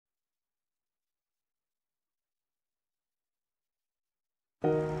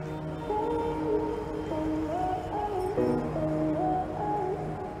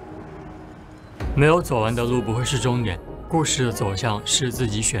没有走完的路不会是终点，故事的走向是自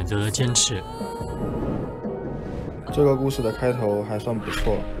己选择的坚持。这个故事的开头还算不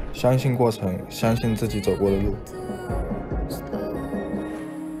错，相信过程，相信自己走过的路。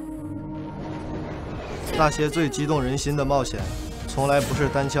那些最激动人心的冒险，从来不是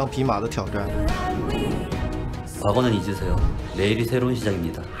单枪匹马的挑战。 과거는 잊으세요. 내일이 새로운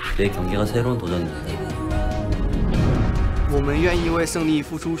시작입니다. 내 경기가 새로운 도전입니다. 我们愿意为胜利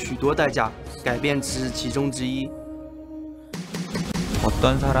付出许多代价，改变只是其中之一。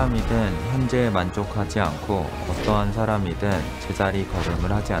 어떤 사람이든 현재에 만족하지 않고 어떠한 사람이든 제자리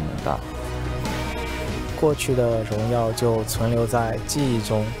걸음을 하지 않는다. 过去的荣耀就存留在记忆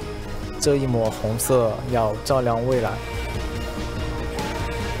中，这一抹红色要照亮未来。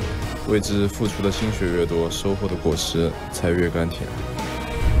 为之付出的心血越多，收获的果实才越甘甜。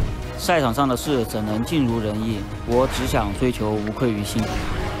赛场上的事怎能尽如人意？我只想追求无愧于心。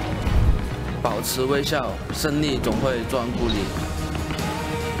保持微笑，胜利总会专顾你。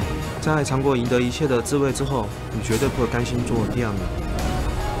在尝过赢得一切的滋味之后，你绝对不会甘心做第二名。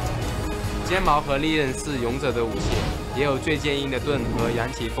尖矛和利刃是勇者的武器，也有最坚硬的盾和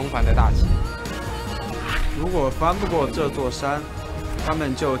扬起风帆的大旗。如果翻不过这座山， 他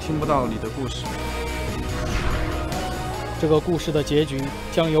们就听不到你的故事。这个故事的结局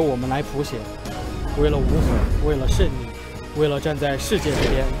将由我们来谱写。为了无悔，为了胜利，为了站在世界这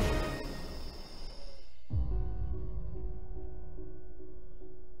边。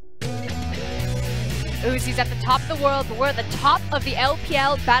 Uzi's at the top of the world, but we're at the top of the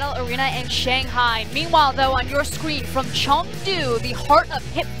LPL Battle Arena in Shanghai. Meanwhile, though, on your screen from Chengdu, the heart of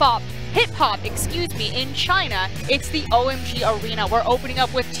hip-hop, in China, it's the OMG Arena. We're opening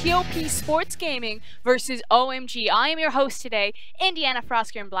up with TOP Sports Gaming versus OMG. I am your host today, Indiana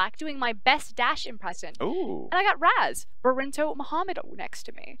Frosker in black, doing my best Dash impression. Ooh. And I got Raz, Barinto Mohammed next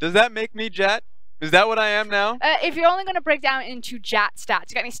to me. Does that make me Jet? Is that what I am now? If you're only going to break down into Jat stats,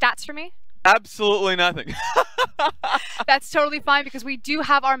 you got any stats for me? Absolutely nothing. That's totally fine because we do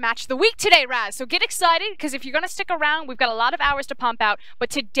have our match of the week today, Raz. So get excited because if you're going to stick around, we've got a lot of hours to pump out. But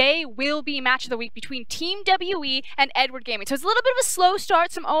today will be match of the week between Team WE and Edward Gaming. So it's a little bit of a slow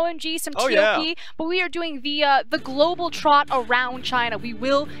start, some OMG, some TOP, yeah. But we are doing the global trot around China. We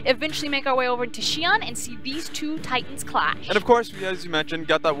will eventually make our way over to Xi'an and see these two titans clash. And of course, as you mentioned,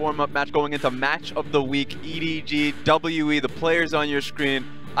 got that warm-up match going into match of the week, EDG, WE, the players on your screen.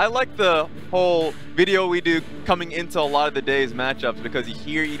 I like the whole video we do coming into a lot of the day's matchups because you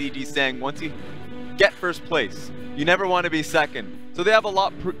hear EDG saying once you get first place, you never want to be second. So they have a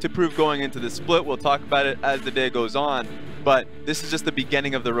lot to prove going into this split. We'll talk about it as the day goes on. But this is just the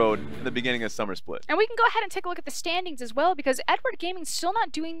beginning of the road and the beginning of Summer Split. And we can go ahead and take a look at the standings as well because Edward Gaming's still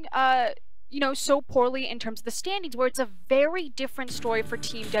not doing you know, so poorly in terms of the standings, where it's a very different story for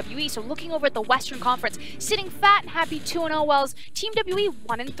Team WE. So looking over at the Western Conference, sitting fat and happy 2-0, whilst Team WE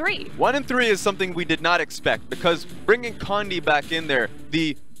 1-3. 1-3 is something we did not expect because bringing Condi back in there,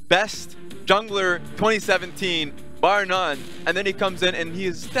 the best jungler 2017, bar none, and then he comes in and he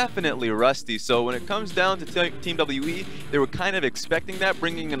is definitely rusty. So when it comes down to Team WE, they were kind of expecting that,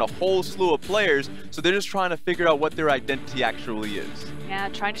 bringing in a whole slew of players. So they're just trying to figure out what their identity actually is. Yeah,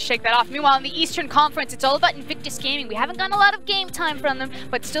 trying to shake that off. Meanwhile, in the Eastern Conference, it's all about Invictus Gaming. We haven't gotten a lot of game time from them,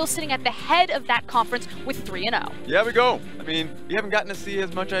 but still sitting at the head of that conference with 3-0. Yeah, we go. I mean, we haven't gotten to see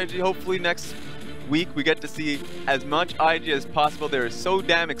as much IG. Hopefully next week we get to see as much IG as possible. They're so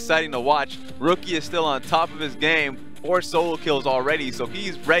damn exciting to watch. Rookie is still on top of his game. 4 solo kills already, so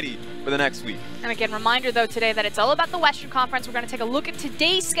he's ready for the next week. And again, reminder though today that it's all about the Western Conference. We're going to take a look at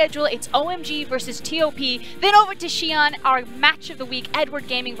today's schedule. It's OMG versus TOP, then over to Xi'an, our match of the week, Edward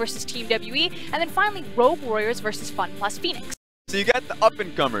Gaming versus Team WE, and then finally Rogue Warriors versus Fun Plus Phoenix. So you got the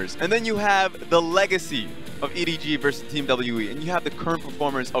up-and-comers, and then you have the legacy of EDG versus Team WE, and you have the current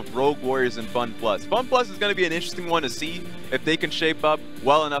performers of Rogue Warriors and Fun Plus. Fun Plus is going to be an interesting one to see if they can shape up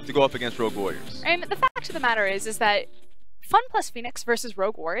well enough to go up against Rogue Warriors. And the fact of the matter is that Fun Plus Phoenix versus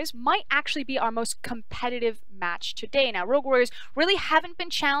Rogue Warriors might actually be our most competitive match today. Now, Rogue Warriors really haven't been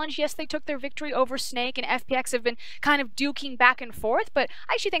challenged. Yes, they took their victory over Snake, and FPX have been kind of duking back and forth, but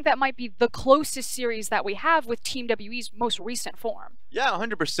I actually think that might be the closest series that we have with Team WE's most recent form. Yeah,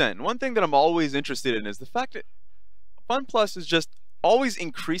 100%. One thing that I'm always interested in is the fact that Fun Plus is just always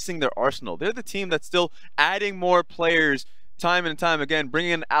increasing their arsenal. They're the team that's still adding more players time and time again,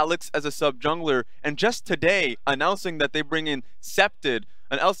 bringing in Alex as a sub jungler, and just today announcing that they bring in Septed,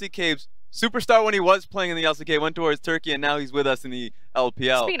 an LCK's Superstar when he was playing in the LCK, went towards Turkey, and now he's with us in the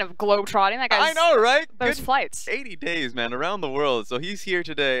LPL. Speaking of globetrotting, that guy's... I know, right? Those Good flights. 80 days, man, around the world. So he's here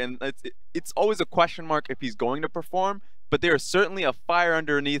today, and it's always a question mark if he's going to perform, but there is certainly a fire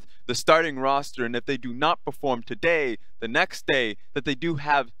underneath the starting roster, and if they do not perform today, the next day, that they do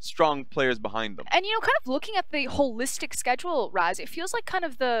have strong players behind them. And, you know, kind of looking at the holistic schedule, Raz, it feels like kind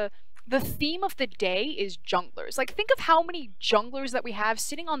of the theme of the day is junglers. Like, think of how many junglers that we have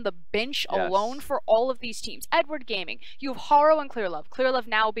sitting on the bench alone for all of these teams. Edward Gaming, you have Haro and ClearLove. ClearLove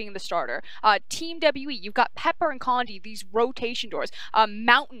now being the starter. Team WE, you've got Pepper and Condi, these rotation doors.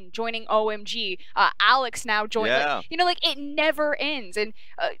 Mountain joining OMG. Alex now joining. Yeah. Like, you know, like, it never ends. And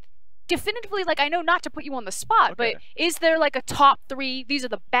definitively, like, I know not to put you on the spot, but is there like a top 3? These are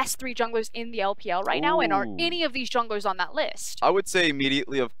the best 3 junglers in the LPL right now, and are any of these junglers on that list? I would say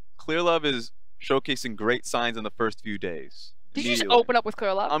immediately of ClearLove is showcasing great signs in the first few days. Did you just open up with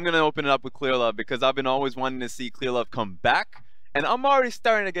ClearLove? I'm going to open it up with ClearLove because I've been always wanting to see ClearLove come back. And I'm already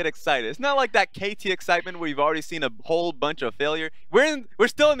starting to get excited. It's not like that KT excitement where you've already seen a whole bunch of failure. We're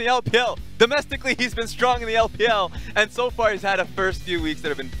still in the LPL. Domestically, he's been strong in the LPL. And so far, he's had a first few weeks that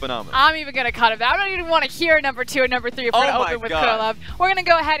have been phenomenal. I'm even going to cut him out. I don't even want to hear number 2 and number 3 if we're going to open with ClearLove. We're going to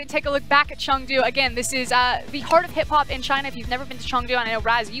go ahead and take a look back at Chengdu. Again, this is the heart of hip-hop in China. If you've never been to Chengdu, and I know,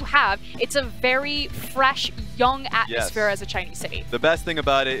 Raz, you have, it's a very fresh, young atmosphere as a Chinese city. The best thing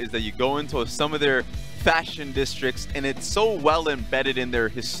about it is that you go into some of their fashion districts, and it's so well embedded in their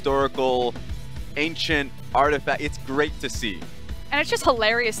historical, ancient artifact. It's great to see. And it's just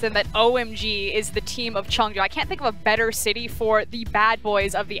hilarious then that OMG is the team of Chengdu. I can't think of a better city for the bad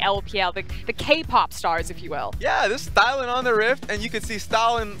boys of the LPL, the K-pop stars, if you will. Yeah, this styling on the Rift, and you can see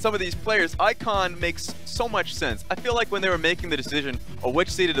styling some of these players. Icon makes so much sense. I feel like when they were making the decision of which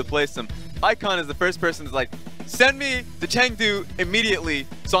city to place them, Icon is the first person that's like, send me to Chengdu immediately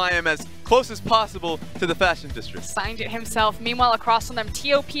so I am as close as possible to the fashion district. Signed it himself. Meanwhile, across from them,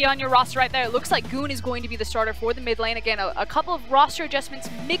 TOP on your roster right there. It looks like Goon is going to be the starter for the mid lane. Again, a couple of roster adjustments,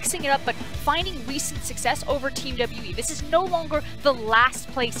 mixing it up, but finding recent success over Team WE. This is no longer the last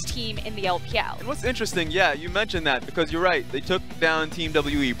place team in the LPL. And what's interesting, yeah, you mentioned that because you're right. They took down Team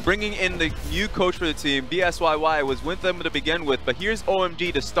WE, bringing in the new coach for the team. BSYY was with them to begin with, but here's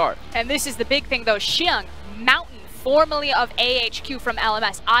OMG to start. And this is the big thing though. Xiang, Mountain, formerly of AHQ from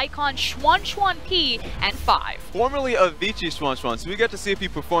LMS, Icon, Xuan P, and 5. Formerly of Vici Xuan. So we get to see if he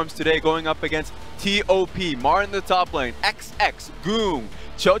performs today going up against TOP, Mar in the top lane, XX, Goong,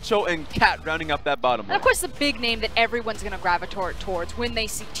 Chocho, and Cat rounding up that bottom lane. And of course, the big name that everyone's going to gravitate towards when they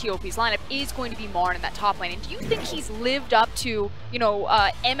see TOP's lineup is going to be Mar in that top lane. And do you think he's lived up to, you know,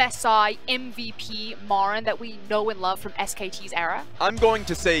 MSI, MVP Marin that we know and love from SKT's era? I'm going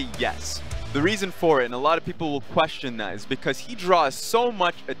to say yes. The reason for it, and a lot of people will question that, is because he draws so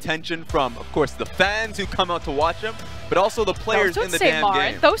much attention from, of course, the fans who come out to watch him, but also the players in the damn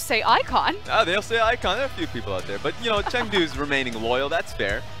game. Those say Icon. They'll say Icon. There are a few people out there. But, you know, Chengdu's remaining loyal. That's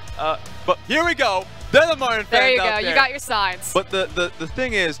fair. But here we go. They're the Marin fans There you out go. there. You got your signs. But the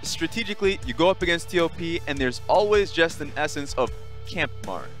thing is, strategically, you go up against TOP, and there's always just an essence of camp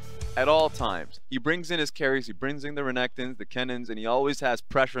Marin. At all times. He brings in his carries, he brings in the Renekton's, the Kennons, and he always has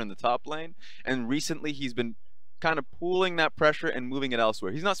pressure in the top lane. And recently he's been kind of pooling that pressure and moving it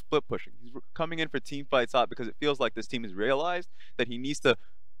elsewhere. He's not split pushing. He's coming in for team fights out because it feels like this team has realized that he needs to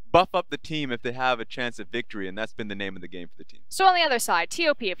buff up the team if they have a chance at victory, and that's been the name of the game for the team. So on the other side,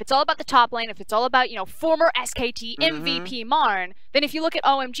 TOP, if it's all about the top lane, if it's all about, you know, former SKT, MVP Marn, then if you look at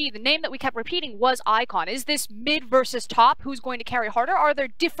OMG, the name that we kept repeating was Icon. Is this mid versus top? Who's going to carry harder? Are there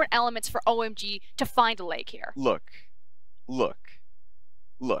different elements for OMG to find a leg here? Look.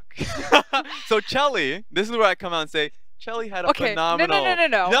 So Chelly, this is where I come out and say, Chelly had a phenomenal...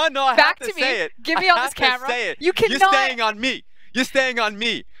 No, I have to say it. Give me on this camera. You cannot... You're staying on me. You're staying on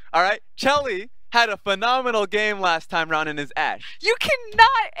me. All right? Chelly had a phenomenal game last time round in his Ashe. You cannot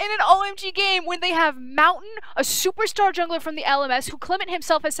in an OMG game when they have Mountain, a superstar jungler from the LMS, who Clement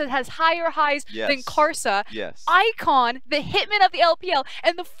himself has said has higher highs than Karsa. Yes. Icon, the hitman of the LPL,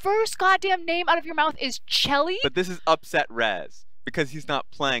 and the first goddamn name out of your mouth is Chelly? But this is upset Raz. Because he's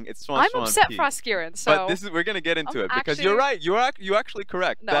not playing, it's Swan. I'm upset FLICKR, so... But we're gonna get into it because you're right. You're actually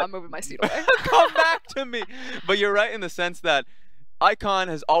correct. No, I'm moving my seat away. Come back to me. But you're right in the sense that Icon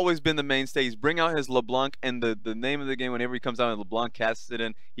has always been the mainstay. He's bring out his LeBlanc, and the name of the game, whenever he comes out and LeBlanc casts it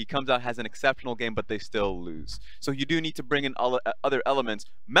in, he comes out, has an exceptional game, but they still lose. So you do need to bring in other elements.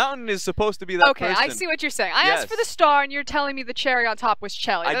 Mountain is supposed to be that person. I see what you're saying. I asked for the star, and you're telling me the cherry on top was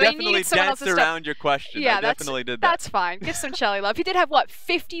Chelly. I definitely danced around your question. Yeah, I definitely did that. That's fine. Give some Chelly love. He did have, what,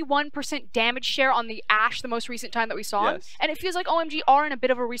 51% damage share on the Ashe the most recent time that we saw him? And it feels like OMG are in a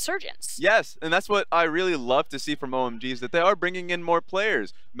bit of a resurgence. Yes, and that's what I really love to see from OMG, is that they are bringing in more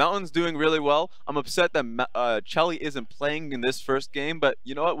players. Mountain's doing really well. I'm upset that Chelly isn't playing in this first game, but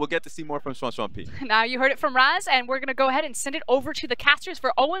you know what? We'll get to see more from Swan P. Now you heard it from Raz, and we're going to go ahead and send it over to the casters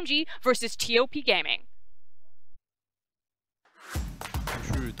for OMG versus TOP Gaming.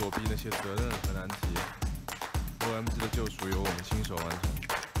 去躲避那些责任和难题 ，OMG 的救赎由我们亲手完成。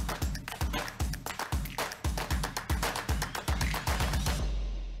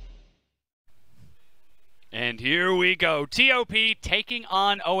 And here we go. TOP taking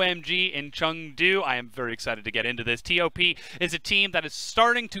on OMG in Chengdu. I am very excited to get into this. TOP is a team that is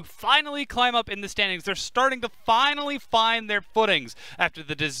starting to finally climb up in the standings. They're starting to finally find their footings after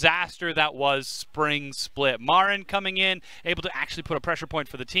the disaster that was Spring Split. Marin coming in, able to actually put a pressure point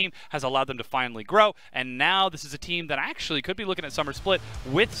for the team, has allowed them to finally grow. And now this is a team that actually could be looking at Summer Split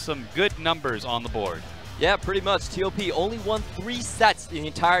with some good numbers on the board. Yeah, pretty much. TOP only won 3 sets the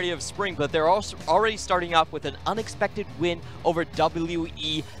entirety of spring, but they're also already starting off with an unexpected win over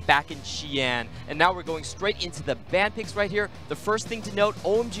WE back in Xi'an. And now we're going straight into the ban picks right here. The first thing to note,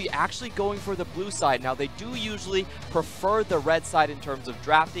 OMG actually going for the blue side. Now, they do usually prefer the red side in terms of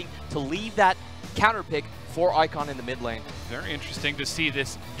drafting to leave that counter pick for Icon in the mid lane. Very interesting to see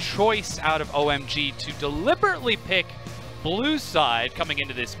this choice out of OMG to deliberately pick blue side coming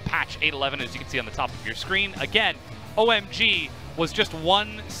into this patch 8.11, as you can see on the top of your screen. Again, OMG was just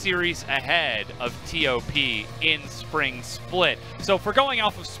 1 series ahead of TOP in Spring Split. So for going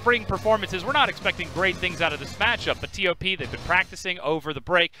off of spring performances, we're not expecting great things out of this matchup, but TOP, they've been practicing over the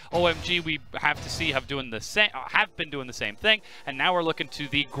break. OMG, we have to see have been doing the same thing, and now we're looking to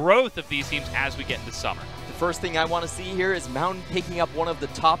the growth of these teams as we get into summer. The first thing I want to see here is Mountain picking up one of the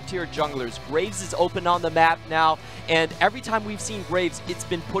top tier junglers. Graves is open on the map now, and every time we've seen Graves, it's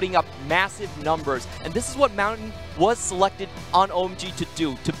been putting up massive numbers, and this is what Mountain was selected on OMG to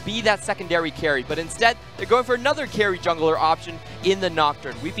do, to be that secondary carry, but instead they're going for another carry jungler option in the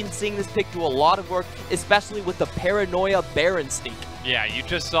Nocturne. We've been seeing this pick do a lot of work, especially with the Paranoia Baron sneak. Yeah, you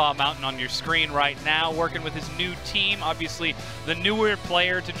just saw Mountain on your screen right now, working with his new team. Obviously, the newer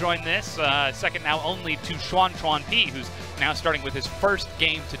player to join this, second now only to Swan P, who's now starting with his first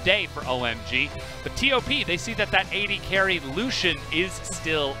game today for OMG. But TOP, they see that 80 carry Lucian is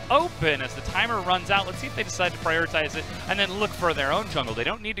still open as the timer runs out. Let's see if they decide to prioritize it and then look for their own jungle. They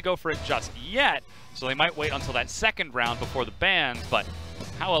don't need to go for it just yet, so they might wait until that second round before the bans, but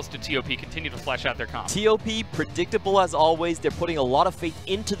how else did TOP continue to flesh out their comp? TOP, predictable as always. They're putting a lot of faith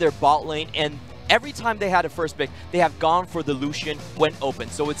into their bot lane, and every time they had a first pick, they have gone for the Lucian when open.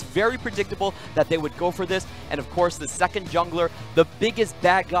 So it's very predictable that they would go for this. And of course, the second jungler, the biggest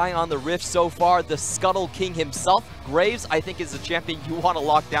bad guy on the Rift so far, the Scuttle King himself, Graves, I think is a champion you want to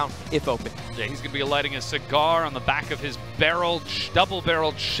lock down if open. Yeah, he's going to be lighting a cigar on the back of his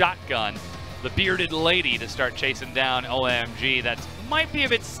double-barreled shotgun. The bearded lady to start chasing down OMG. That might be a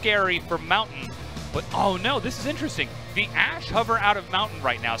bit scary for Mountain, but oh no, this is interesting. The Ashe hover out of Mountain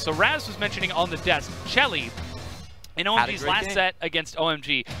right now. So Raz was mentioning on the desk, Chelly in OMG's last set against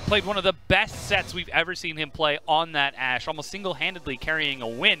OMG played one of the best sets we've ever seen him play on that Ashe, almost single-handedly carrying a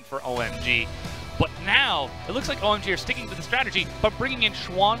win for OMG. But now, it looks like OMG are sticking to the strategy, but bringing in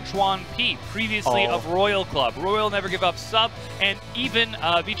Swan P, previously of Royal Club. Royal Never Give Up sub, and even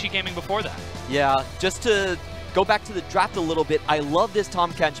Vici Gaming before that. Yeah, just to go back to the draft a little bit, I love this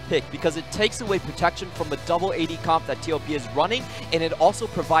Tahm Kench pick because it takes away protection from the double AD comp that TOP is running, and it also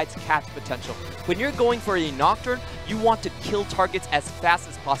provides catch potential. When you're going for a Nocturne, you want to kill targets as fast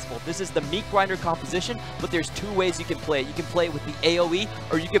as possible. This is the meat grinder composition, but there's 2 ways you can play it. You can play it with the AoE,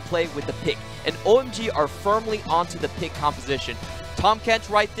 or you can play it with the pick. And OMG are firmly onto the pick composition. Tahm Kench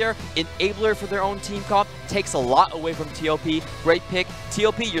right there, enabler for their own team comp, takes a lot away from TOP. Great pick.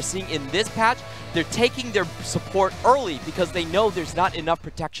 TOP, you're seeing in this patch, they're taking their support early because they know there's not enough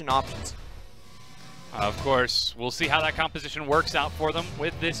protection options. Of course, we'll see how that composition works out for them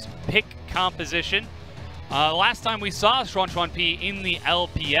with this pick composition. Last time we saw Swan P in the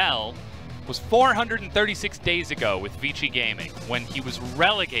LPL was 436 days ago with Vici Gaming when he was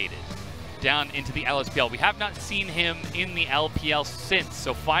relegated down into the LSPL. We have not seen him in the LPL since,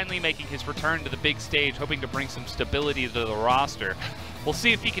 so finally making his return to the big stage, hoping to bring some stability to the roster. We'll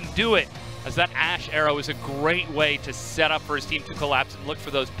see if he can do it as that Ashe arrow is a great way to set up for his team to collapse and look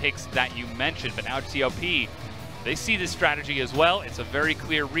for those picks that you mentioned. But now TOP, they see this strategy as well. It's a very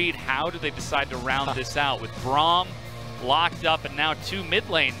clear read. How do they decide to round this out with Braum locked up and now 2 mid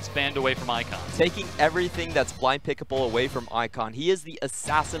lanes banned away from Icon? Taking everything that's blind pickable away from Icon. He is the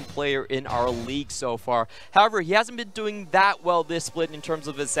assassin player in our league so far. However, he hasn't been doing that well this split in terms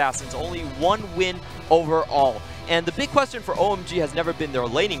of assassins. Only 1 win overall. And the big question for OMG has never been their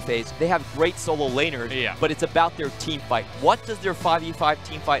laning phase. They have great solo laners, but it's about their team fight. What does their 5v5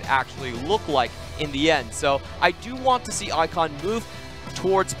 team fight actually look like in the end? So I do want to see Icon move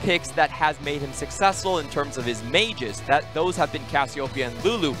towards picks that has made him successful in terms of his mages. Those have been Cassiopeia and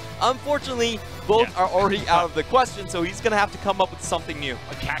Lulu. Unfortunately, both are already out of the question, so he's going to have to come up with something new.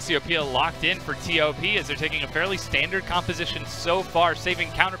 Cassiopeia locked in for TOP as they're taking a fairly standard composition so far, saving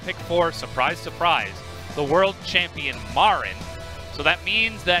counterpick for, surprise, surprise, the world champion Marin. So that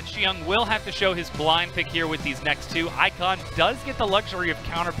means that Xiang will have to show his blind pick here with these next 2. Icon does get the luxury of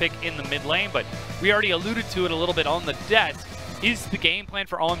counterpick in the mid lane, but we already alluded to it a little bit on the desk. Is the game plan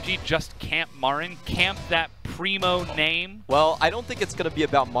for OMG just camp Marin, camp that primo name? Well, I don't think it's going to be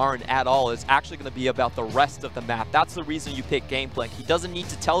about Marin at all. It's actually going to be about the rest of the map. That's the reason you pick Gameplay. He doesn't need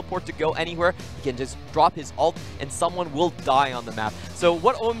to teleport to go anywhere. He can just drop his ult and someone will die on the map. So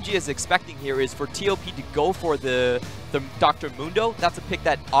what OMG is expecting here is for TOP to go for the Dr. Mundo. That's a pick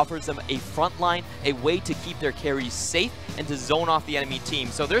that offers them a front line, a way to keep their carries safe and to zone off the enemy team.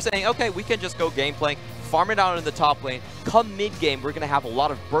 So they're saying, okay, we can just go Gameplay, farm it out in the top lane. Come mid-game, we're going to have a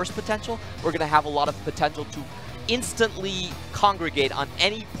lot of burst potential. We're going to have a lot of potential to instantly congregate on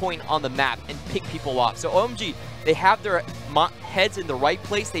any point on the map and pick people off. So OMG, they have their heads in the right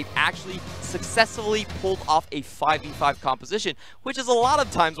place. They've actually successfully pulled off a 5v5 composition, which is a lot of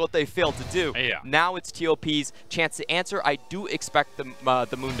times what they failed to do. Now it's TOP's chance to answer. I do expect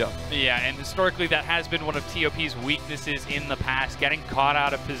the Mundo. Yeah, and historically that has been one of TOP's weaknesses in the past, getting caught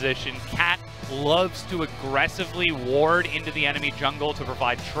out of position. Cat loves to aggressively ward into the enemy jungle to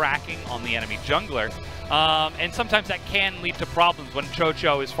provide tracking on the enemy jungler. And sometimes that can lead to problems when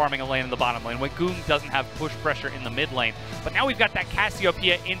Chocho is farming a lane in the bottom lane, when Goom doesn't have push pressure in the mid lane. But now we've got that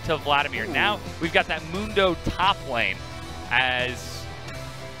Cassiopeia into Vladimir. Now we've got that Mundo top lane as...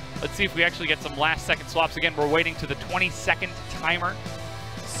 Let's see if we actually get some last second swaps. Again, we're waiting to the 20-second timer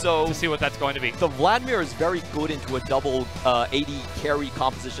to see what that's going to be. The Vladimir is very good into a double AD carry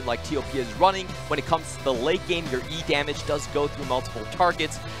composition like TOP is running. When it comes to the late game, your E damage does go through multiple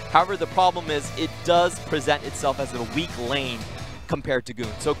targets. However, the problem is it does present itself as a weak lane compared to Goon.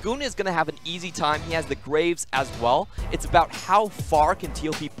 So Goon is going to have an easy time. He has the Graves as well. It's about how far can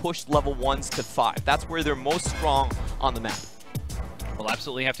TOP push level 1s to 5. That's where they're most strong on the map. We'll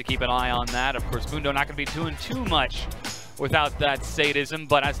absolutely have to keep an eye on that. Of course, Mundo not going to be doing too much without that sadism,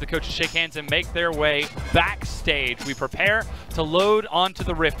 but as the coaches shake hands and make their way backstage, we prepare to load onto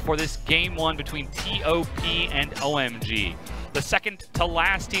the Rift for this Game 1 between TOP and OMG. The second to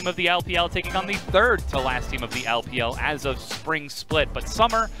last team of the LPL taking on the third to last team of the LPL as of spring split. But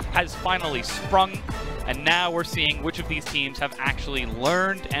summer has finally sprung, and now we're seeing which of these teams have actually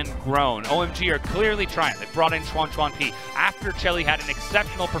learned and grown. OMG are clearly trying. They brought in Chuan P after Chelly had an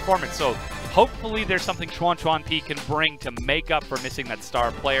exceptional performance, so hopefully there's something Chuan P can bring to make up for missing that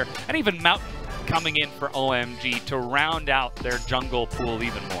star player, and even Mountain coming in for OMG to round out their jungle pool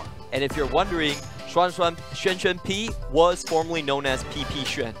even more. And if you're wondering, Xuan P was formerly known as PP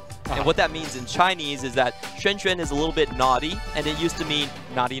Xuan. And what that means in Chinese is that Xuan is a little bit naughty, and it used to mean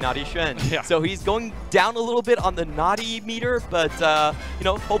naughty Xuan. So he's going down a little bit on the naughty meter, but you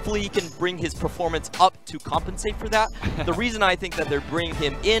know, hopefully he can bring his performance up to compensate for that. The reason I think that they're bringing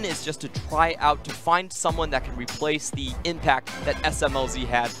him in is just to try out to find someone that can replace the impact that SMLZ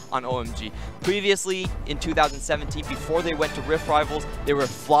had on OMG. Previously, in 2017, before they went to Rift Rivals, they were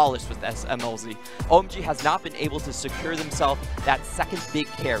flawless with SMLZ. OMG has not been able to secure themselves that second big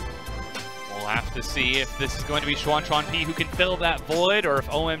carry. We'll have to see if this is going to be Chuan P who can fill that void, or if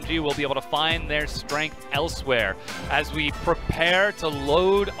OMG will be able to find their strength elsewhere as we prepare to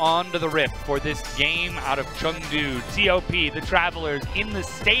load onto the Rift for this game out of Chengdu. TOP, the Travelers, in the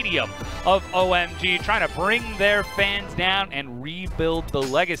stadium of OMG, trying to bring their fans down and rebuild the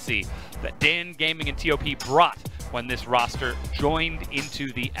legacy that Dan Gaming and TOP brought when this roster joined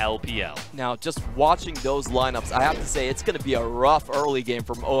into the LPL. Now, just watching those lineups, I have to say it's going to be a rough early game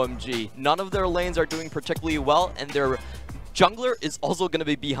from OMG. None of their lanes are doing particularly well, and their jungler is also going to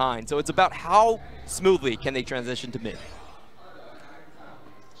be behind. So it's about how smoothly can they transition to mid.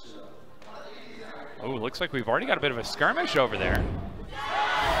 Oh, looks like we've already got a bit of a skirmish over there.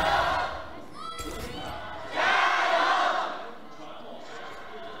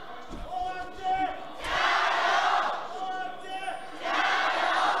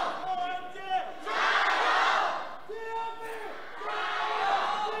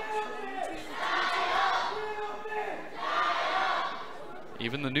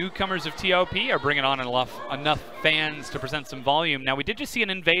 newcomers of TOP are bringing on enough fans to present some volume. Now, we did just see an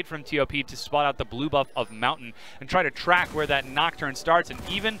invade from TOP to spot out the blue buff of Mountain and try to track where that Nocturne starts, and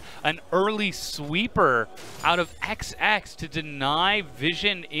even an early sweeper out of XX to deny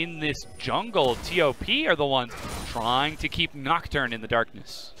vision in this jungle. TOP are the ones trying to keep Nocturne in the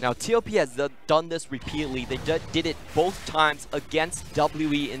darkness. Now, TOP has done this repeatedly. They did it both times against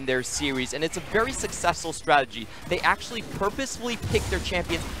WE in their series, and it's a very successful strategy. They actually purposefully pick their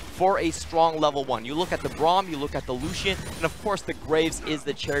champions for a strong level 1. You look at the Braum, you look at the Lucian, and of course the Graves is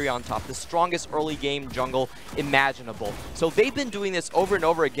the cherry on top, the strongest early game jungle imaginable. So they've been doing this over and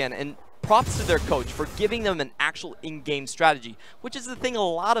over again, and props to their coach for giving them an actual in-game strategy, which is the thing a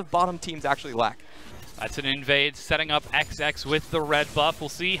lot of bottom teams actually lack. That's an invade, setting up XX with the red buff. We'll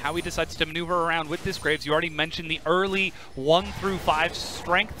see how he decides to maneuver around with this Graves. You already mentioned the early 1 through 5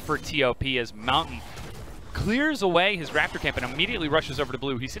 strength for TOP as Mountain clears away his Raptor camp and immediately rushes over to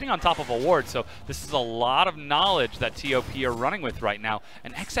blue. He's sitting on top of a ward, so this is a lot of knowledge that TOP are running with right now.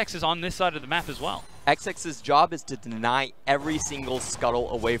 And XX is on this side of the map as well. XX's job is to deny every single scuttle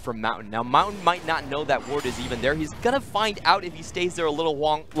away from Mountain. Now, Mountain might not know that ward is even there. He's going to find out if he stays there a little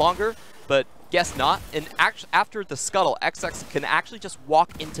longer, but guess not. And after the scuttle, XX can actually just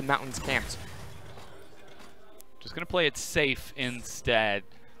walk into Mountain's camps. Just going to play it safe instead.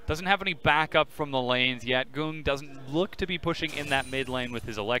 Doesn't have any backup from the lanes yet. Gung doesn't look to be pushing in that mid lane with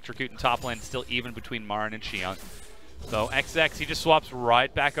his Electrocute, and top lane still even between Marin and Xiang. So XX, he just swaps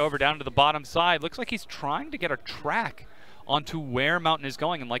right back over down to the bottom side. Looks like he's trying to get a track onto where Mountain is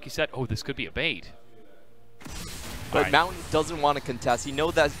going, and like you said, oh, this could be a bait. But Mountain doesn't want to contest. He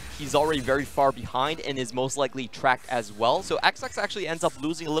knows that he's already very far behind and is most likely tracked as well. So XX actually ends up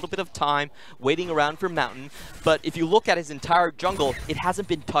losing a little bit of time waiting around for Mountain. But if you look at his entire jungle, it hasn't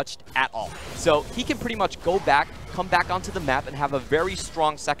been touched at all. So he can pretty much go back, come back onto the map and have a very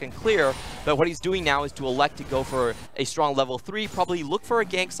strong second clear. But what he's doing now is to elect to go for a strong level 3, probably look for a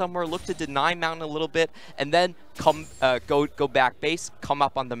gank somewhere, look to deny Mountain a little bit, and then go back base, come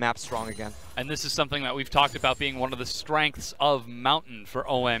up on the map strong again. And this is something that we've talked about being one of the strengths of Mountain for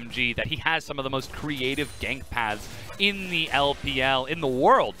OMG, that he has some of the most creative gank paths in the LPL, in the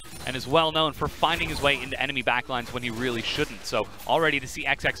world, and is well known for finding his way into enemy backlines when he really shouldn't. So already to see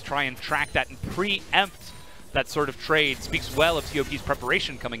XX try and track that and preempt that sort of trade speaks well of TOP's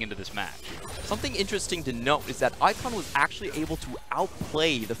preparation coming into this match. Something interesting to note is that Icon was actually able to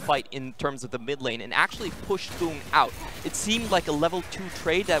outplay the fight in terms of the mid lane and actually push Goon out. It seemed like a level 2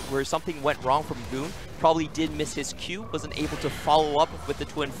 trade where something went wrong from Goon. Probably did miss his Q, wasn't able to follow up with the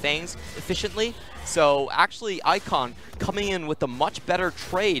Twin Fangs efficiently. So actually Icon coming in with a much better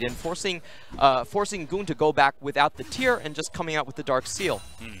trade and forcing Goon to go back without the tier and just coming out with the Dark Seal.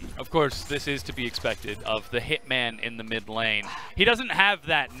 Of course, this is to be expected of the Hitman in the mid lane. He doesn't have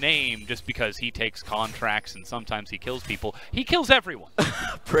that name just because he takes contracts and sometimes he kills people. He kills everyone.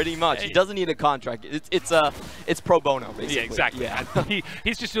 Pretty much. He doesn't need a contract. It's pro bono, basically. Yeah, exactly. Yeah.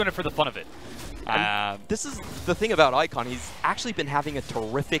 He's just doing it for the fun of it. This is the thing about Icon. He's actually been having a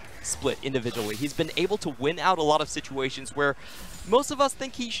terrific split individually. He's been able to win out a lot of situations where most of us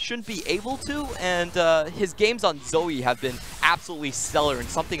think he shouldn't be able to, and his games on Zoe have been absolutely stellar and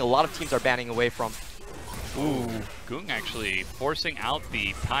something a lot of teams are banning away from. Ooh, Gung actually forcing out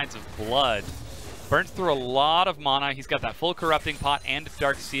the Tides of Blood. Burns through a lot of mana. He's got that full Corrupting Pot and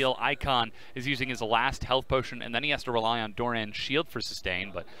Dark Seal. Icon is using his last health potion, and then he has to rely on Doran's shield for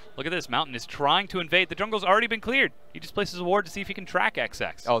sustain. But look at this. Mountain is trying to invade. The jungle's already been cleared. He just places a ward to see if he can track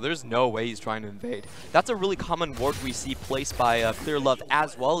XX. Oh, there's no way he's trying to invade. That's a really common ward we see placed by Clear Love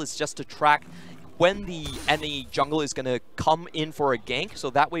as well, is just to track when the enemy jungle is going to come in for a gank, so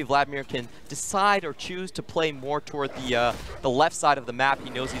that way Vladimir can decide or choose to play more toward the left side of the map.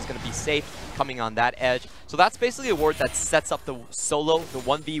 He knows he's going to be safe coming on that edge. So that's basically a ward that sets up the solo, the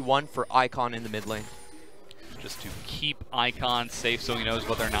 1v1 for Icon in the mid lane. Just to keep Icon safe so he knows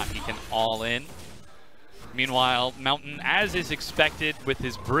whether or not he can all in. Meanwhile, Mountain, as is expected with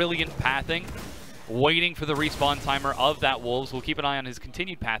his brilliant pathing, waiting for the respawn timer of that Wolves. We'll keep an eye on his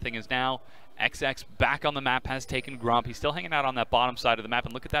continued pathing as now XX back on the map, has taken Grump. He's still hanging out on that bottom side of the map,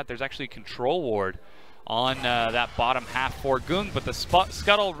 and look at that, there's actually a control ward on that bottom half for Gung, but the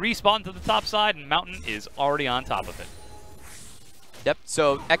Scuttle respawned to the top side, and Mountain is already on top of it. Yep,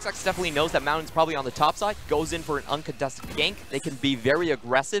 so XX definitely knows that Mountain's probably on the top side, goes in for an uncontested gank. They can be very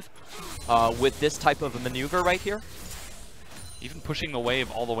aggressive with this type of a maneuver right here. Even pushing the wave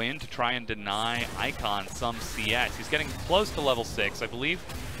all the way in to try and deny Icon some CS. He's getting close to level 6, I believe.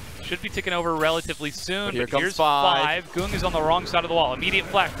 Should be ticking over relatively soon, but here's 5. Gung is on the wrong side of the wall. Immediate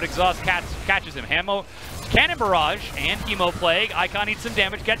flash, but Exhaust catches him. Hamo Cannon Barrage and Chemo Plague. Icon needs some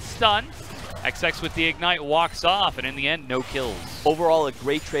damage, gets stunned. XX with the Ignite walks off, and in the end, no kills. Overall, a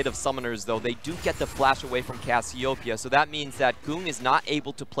great trade of summoners, though. They do get the flash away from Cassiopeia, so that means that Goong is not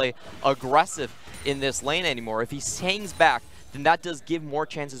able to play aggressive in this lane anymore. If he hangs back, then that does give more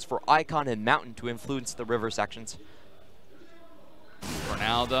chances for Icon and Mountain to influence the river sections. For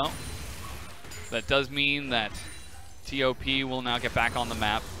now, though, that does mean that TOP will now get back on the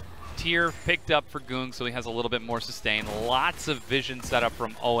map. Tier picked up for Goong, so he has a little bit more sustain. Lots of vision set up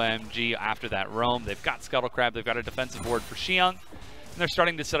from OMG after that roam. They've got Scuttle Crab, they've got a defensive ward for Xiang, and they're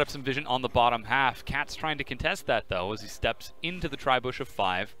starting to set up some vision on the bottom half. Cat's trying to contest that, though, as he steps into the tri-bush of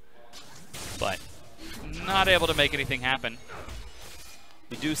 5, but not able to make anything happen.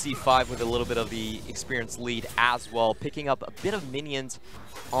 We do see 5 with a little bit of the experience lead as well, picking up a bit of minions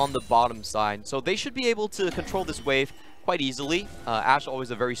on the bottom side. So they should be able to control this wave quite easily. Ashe,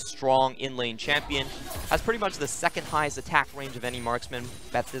 always a very strong in-lane champion, has pretty much the second highest attack range of any marksman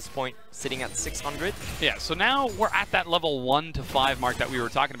at this point, sitting at 600. Yeah, so now we're at that level 1 to 5 mark that we were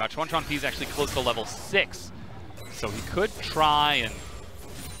talking about. Chuan-Chuan-P is actually close to level 6, so he could try and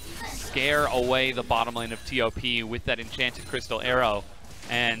scare away the bottom lane of TOP with that Enchanted Crystal Arrow.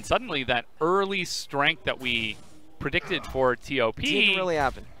 And suddenly that early strength that we predicted for TOP didn't really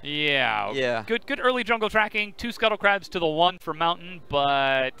happen. Yeah. Good early jungle tracking. 2 Scuttle Crabs to the 1 for Mountain,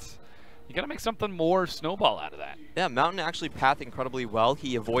 but you gotta make something more snowball out of that. Yeah, Mountain actually pathed incredibly well.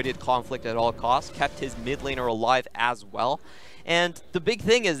 He avoided conflict at all costs, kept his mid laner alive as well. And the big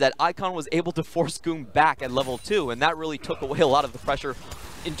thing is that Icon was able to force Goong back at level 2, and that really took away a lot of the pressure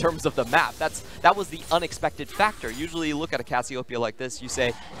in terms of the map. That was the unexpected factor. Usually you look at a Cassiopeia like this, you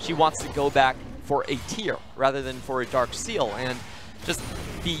say she wants to go back for a tier rather than for a Dark Seal, and just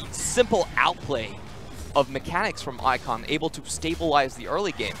the simple outplay of mechanics from Icon, able to stabilize the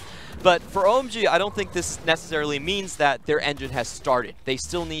early game. But for OMG, I don't think this necessarily means that their engine has started. They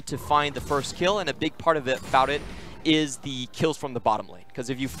still need to find the first kill, and a big part of it about it is the kills from the bottom lane. Because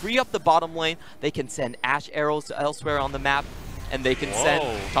if you free up the bottom lane, they can send Ashe arrows to elsewhere on the map, and they can send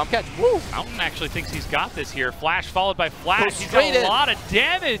Tomcat. Woo! Mountain actually thinks he's got this here. Flash followed by Flash. He's got a lot of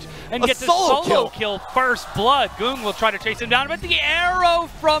damage and gets a solo kill. First blood. Goong will try to chase him down, but the arrow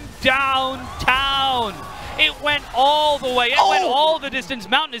from downtown. It went all the way. It went all the distance.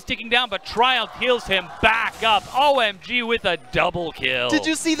 Mountain is ticking down, but Triumph heals him back up. OMG with a double kill. Did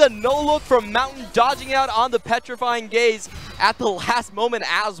you see the no-look from Mountain dodging out on the Petrifying Gaze at the last moment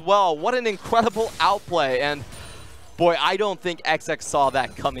as well? What an incredible outplay. And boy, I don't think XX saw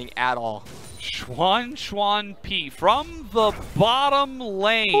that coming at all. Chuan-Chuan-P from the bottom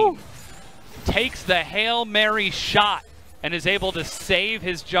lane takes the Hail Mary shot and is able to save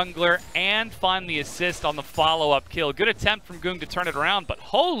his jungler and find the assist on the follow-up kill. Good attempt from Goong to turn it around, but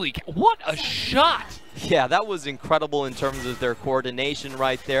holy cow, what a shot! Yeah, that was incredible in terms of their coordination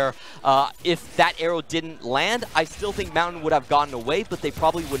right there. If that arrow didn't land, I still think Mountain would have gotten away, but they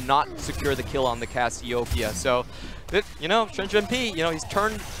probably would not secure the kill on the Cassiopeia. So, you know, Chuan-Chuan-P, you know, he's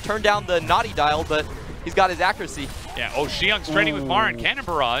turned down the naughty dial, but he's got his accuracy. Yeah, Xiang's trading with Marin. Cannon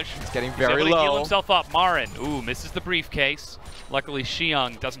Barrage. He's getting very able to low. Heal himself up. Marin, misses the briefcase. Luckily,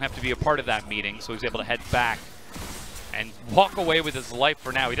 Xiang doesn't have to be a part of that meeting, so he's able to head back and walk away with his life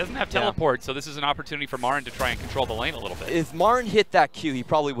for now. He doesn't have teleport, so this is an opportunity for Marin to try and control the lane a little bit. If Marin hit that Q, he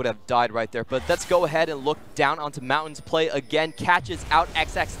probably would have died right there. But let's go ahead and look down onto Mountain's play again. Catches out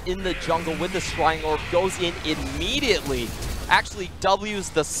XX in the jungle with the Scrying Orb, goes in immediately. Actually W's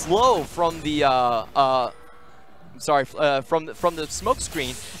the slow from the from the smoke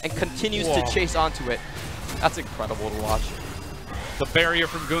screen and continues to chase onto it. That's incredible to watch. The barrier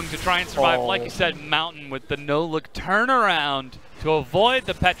from Goong to try and survive. Like you said, Mountain with the no-look turnaround to avoid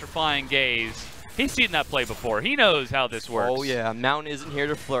the Petrifying Gaze. He's seen that play before. He knows how this works. Oh yeah, Mountain isn't here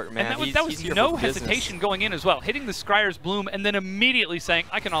to flirt, man. And that was no hesitation going in as well. Hitting the Scryer's Bloom and then immediately saying,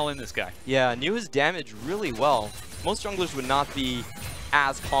 I can all-in this guy. Yeah, knew his damage really well. Most junglers would not be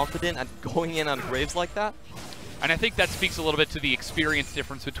as confident at going in on Graves like that. And I think that speaks a little bit to the experience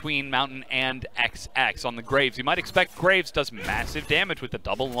difference between Mountain and XX on the Graves. You might expect Graves does massive damage with the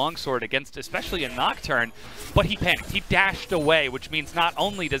double longsword against especially a Nocturne, but he panicked. He dashed away, which means not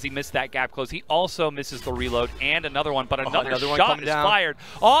only does he miss that gap close, he also misses the reload and another one, but another shot is fired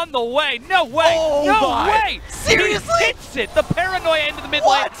on the way. No way! No way! Seriously? He hits it! The paranoia into the mid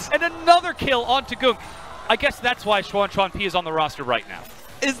lane, and another kill onto Goong. I guess that's why Chuan-Chuan-P is on the roster right now.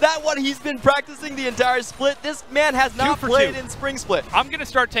 Is that what he's been practicing the entire split? This man has not played in Spring Split. I'm going to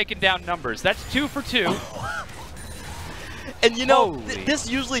start taking down numbers. That's 2 for 2. And you know, this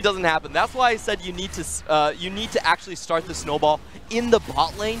usually doesn't happen. That's why I said you need to actually start the snowball in the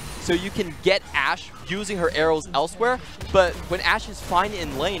bot lane so you can get Ashe using her arrows elsewhere. But when Ashe is fine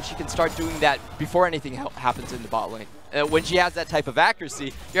in lane, she can start doing that before anything happens in the bot lane. When she has that type of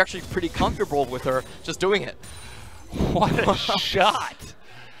accuracy, you're actually pretty comfortable with her just doing it. What a shot!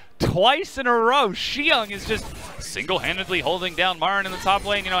 Twice in a row, Xiang is just single-handedly holding down Marin in the top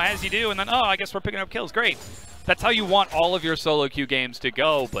lane, you know, as you do, and then, oh, I guess we're picking up kills. Great. That's how you want all of your solo queue games to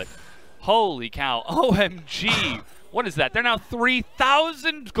go, but holy cow, OMG. What is that? They're now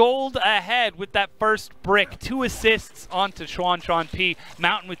 3,000 gold ahead with that first brick. 2 assists onto Xuan P.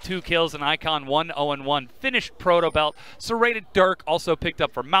 Mountain with 2 kills and Icon 1-0-1. Finished Proto Belt. Serrated Dirk also picked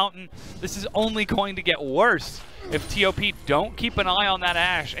up for Mountain. This is only going to get worse if TOP don't keep an eye on that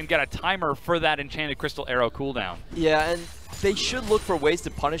Ashe and get a timer for that Enchanted Crystal Arrow cooldown. Yeah, and they should look for ways to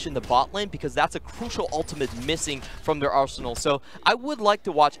punish in the bot lane because that's a crucial ultimate missing from their arsenal. So I would like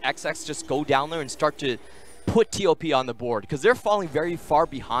to watch XX just go down there and start to put TOP on the board because they're falling very far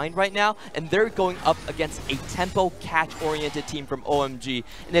behind right now and they're going up against a tempo catch-oriented team from OMG.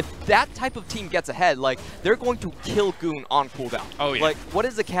 And if that type of team gets ahead, like, they're going to kill Goon on cooldown. Oh, yeah. Like, what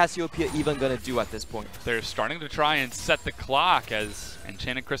is the Cassiopeia even going to do at this point? They're starting to try and set the clock as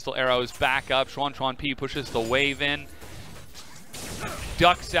Enchanted Crystal Arrow is back up. Xuan P pushes the wave in.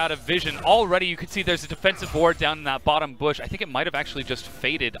 Ducks out of vision. Already you can see there's a defensive ward down in that bottom bush. I think it might have actually just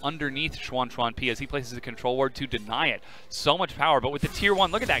faded underneath Xuan P as he places a control ward to deny it. So much power, but with the tier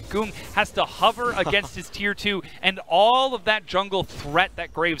 1, look at that. Goong has to hover against his tier 2, and all of that jungle threat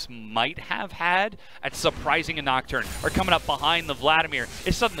that Graves might have had at Surprising and Nocturne or coming up behind the Vladimir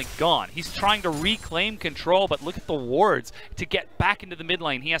is suddenly gone. He's trying to reclaim control, but look at the wards. To get back into the mid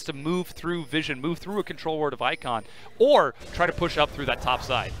lane, he has to move through vision, move through a control ward of Icon, or try to push up through that top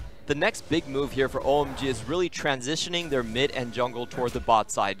side. The next big move here for OMG is really transitioning their mid and jungle toward the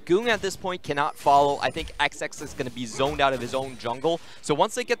bot side. Goong at this point cannot follow. I think XX is going to be zoned out of his own jungle. So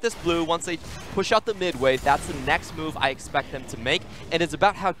once they get this blue, once they push out the mid wave, that's the next move I expect them to make. And it's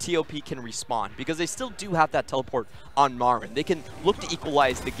about how TOP can respawn because they still do have that teleport on Marin. They can look to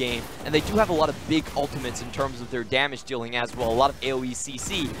equalize the game, and they do have a lot of big ultimates in terms of their damage dealing as well. A lot of AoE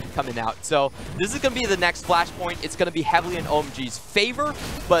CC coming out. So this is going to be the next flashpoint. It's going to be heavily in OMG's favor,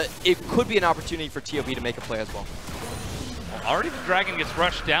 but it could be an opportunity for TOP to make a play as well. Already the Dragon gets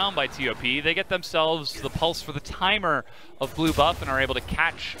rushed down by TOP. They get themselves the pulse for the timer of blue buff and are able to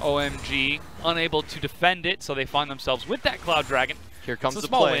catch OMG, unable to defend it, so they find themselves with that Cloud Dragon. Here comes the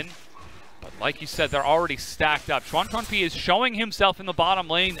small play. win. But like you said, they're already stacked up. Xuan P is showing himself in the bottom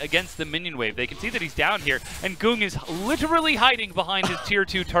lane against the minion wave. They can see that he's down here, and Goong is literally hiding behind his tier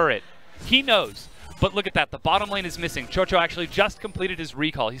 2 turret. He knows. But look at that, the bottom lane is missing. Chocho actually just completed his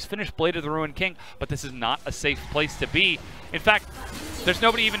recall. He's finished Blade of the Ruined King, but this is not a safe place to be. In fact, there's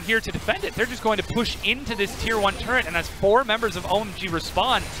nobody even here to defend it. They're just going to push into this tier 1 turret, and as 4 members of OMG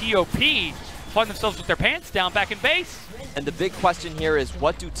respond, TOP find themselves with their pants down back in base. And the big question here is,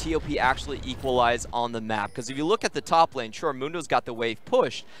 what do TOP actually equalize on the map? Because if you look at the top lane, sure, Mundo's got the wave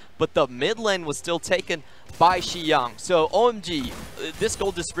pushed, but the mid lane was still taken by Xiang. So OMG, this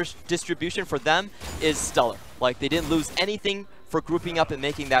gold distribution for them is stellar. Like, they didn't lose anything for grouping up and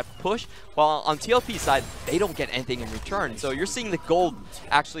making that push, while on TOP's side, they don't get anything in return. So you're seeing the gold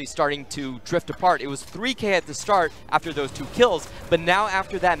actually starting to drift apart. It was 3K at the start after those 2 kills, but now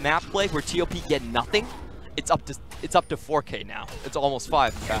after that map play where TOP get nothing, it's up to 4K now. It's almost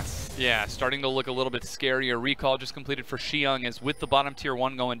 5 in fact. Yeah, starting to look a little bit scarier. Recall just completed for Xiang as with the bottom tier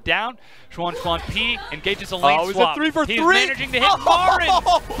 1 going down. Xuan P engages a lane swap. He's a 3 for 3. He's managing to hit Marin.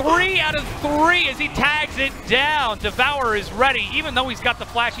 3 out of 3 as he tags it down. Devourer is ready. Even though he's got the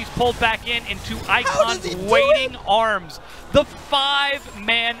flash, he's pulled back into Icon's waiting arms. The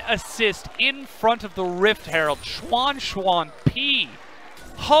 5-man assist in front of the Rift Herald. Xuan P.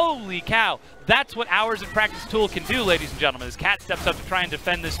 Holy cow. That's what Hours in Practice Tool can do, ladies and gentlemen, as Cat steps up to try and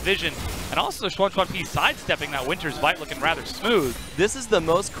defend this vision. And also Xuan P sidestepping that Winter's Bite, looking rather smooth. This is the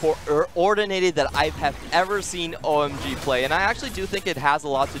most coordinated that I have ever seen OMG play, and I actually do think it has a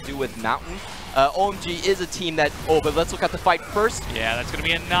lot to do with Mountain. OMG is a team that, but let's look at the fight first. Yeah, that's going to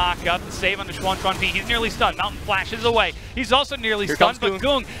be a knock-up. The save on the Xuan P. He's nearly stunned. Mountain flashes away. He's also nearly stunned, but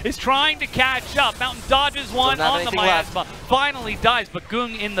Goong is trying to catch up. Mountain dodges one on the Miasma. Finally dies, but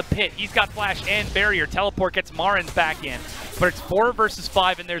Goong in the pit. He's got flash and barrier. Teleport gets Marin back in. But it's 4 versus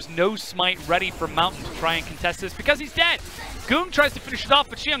 5, and there's no smite ready for Mountain to try and contest this because he's dead. Goong tries to finish it off,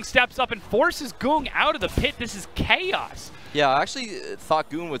 but Xiang steps up and forces Goong out of the pit. This is chaos. Yeah, I actually thought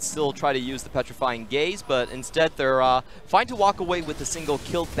Goon would still try to use the Petrifying Gaze, but instead they're fine to walk away with a single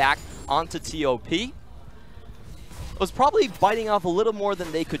kill back onto TOP. was probably biting off a little more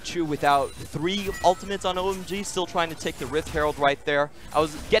than they could chew without 3 ultimates on OMG, still trying to take the Rift Herald right there. I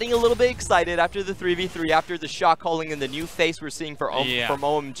was getting a little bit excited after the 3v3, after the shot calling and the new face we're seeing from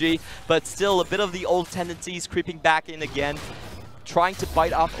OMG, but still a bit of the old tendencies creeping back in again. Trying to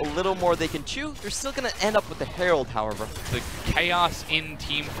bite off a little more they can chew. They're still going to end up with the Herald, however. The chaos in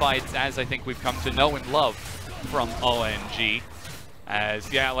team fights, as I think we've come to know and love from OMG.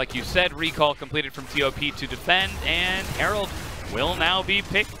 As, yeah, like you said, recall completed from TOP to defend, and Herald will now be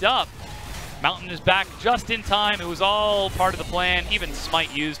picked up. Mountain is back just in time. It was all part of the plan, even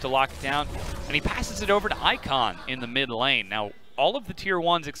Smite used to lock it down. And he passes it over to Icon in the mid lane. Now, all of the tier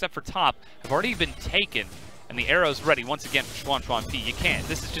 1s except for top have already been taken. And the arrow's ready once again for Xuan P. You can't.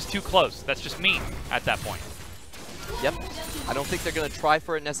 This is just too close. That's just mean at that point. Yep. I don't think they're going to try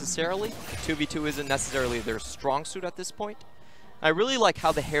for it necessarily. 2v2 isn't necessarily their strong suit at this point. I really like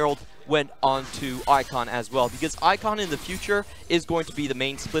how the Herald went on to Icon as well, because Icon in the future is going to be the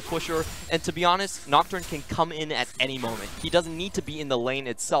main split pusher. And to be honest, Nocturne can come in at any moment. He doesn't need to be in the lane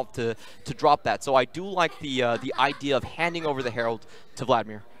itself to drop that. So I do like the idea of handing over the Herald to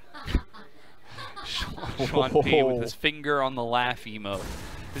Vladimir. Xuan P with his finger on the laugh emote.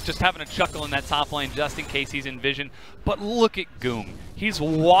 Is just having a chuckle in that top lane just in case he's in vision. But look at Goom. He's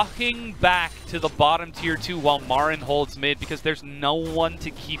walking back to the bottom tier 2 while Marin holds mid because there's no one to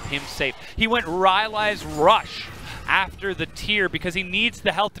keep him safe. He went Rylai's Rush after the tier because he needs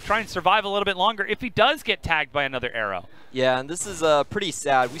the health to try and survive a little bit longer if he does get tagged by another arrow. Yeah, and this is pretty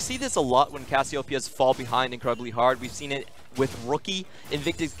sad. We see this a lot when Cassiopeia's fall behind incredibly hard. We've seen it with Rookie,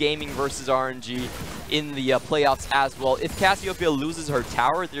 Invictus Gaming versus RNG in the playoffs as well. If Cassiopeia loses her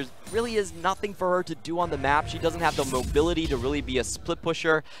tower, there really is nothing for her to do on the map. She doesn't have the mobility to really be a split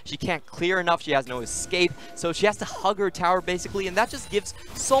pusher. She can't clear enough. She has no escape. So she has to hug her tower basically, and that just gives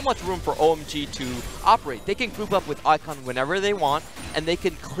so much room for OMG to operate. They can group up with Icon whenever they want, and they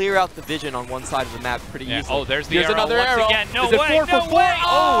can clear out the vision on one side of the map pretty easily. Oh, there's the arrow another once arrow. Again. No is way, it 4 no for 4? way!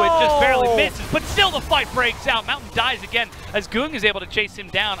 Oh, it just barely misses, but still the fight breaks out. Mountain dies again as Goong is able to chase him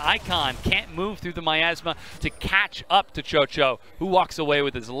down. Icon can't move through the miasma to catch up to Chocho, who walks away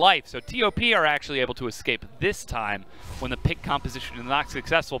with his life. So TOP are actually able to escape this time when the pick composition is not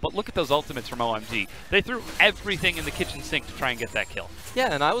successful. But look at those ultimates from OMG. They threw everything in the kitchen sink to try and get that kill.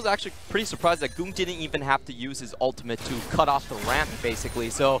 Yeah, and I was actually pretty surprised that Goong didn't even have to use his ultimate to cut off the ramp, basically.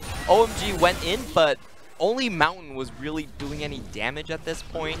 So OMG went in, but only Mountain was really doing any damage at this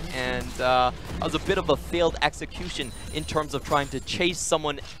point, and that was a bit of a failed execution in terms of trying to chase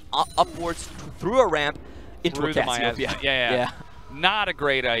someone upwards through a ramp into a Cassiopeia. Yeah. Not a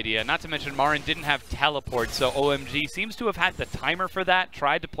great idea. Not to mention Marin didn't have teleport, so OMG seems to have had the timer for that,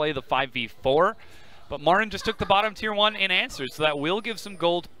 tried to play the 5v4, but Marin just took the bottom tier 1 in answer, so that will give some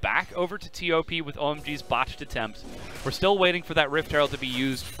gold back over to TOP with OMG's botched attempt. We're still waiting for that Rift Herald to be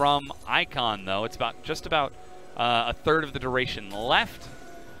used from Icon, though. It's just about a third of the duration left,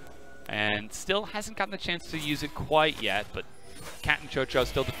 and still hasn't gotten the chance to use it quite yet, but Cat and Chocho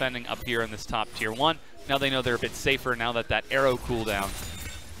still defending up here in this top tier 1. Now they know they're a bit safer now that that arrow cooldown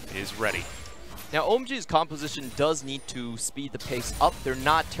is ready. Now OMG's composition does need to speed the pace up. They're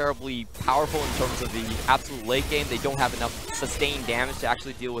not terribly powerful in terms of the absolute late game. They don't have enough sustained damage to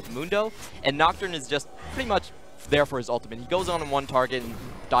actually deal with Mundo. And Nocturne is just pretty much there for his ultimate. He goes on one target and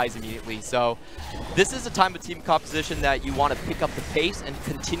dies immediately. So this is a time of team composition that you want to pick up the pace and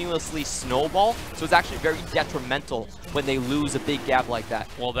continuously snowball. So it's actually very detrimental when they lose a big gap like that.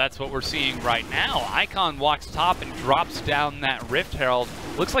 Well, that's what we're seeing right now. Icon walks top and drops down that Rift Herald.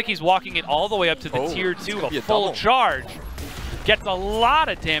 Looks like he's walking it all the way up to the tier 2, a full charge. Gets a lot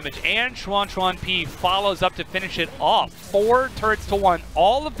of damage, and Xuan P follows up to finish it off. 4 turrets to 1.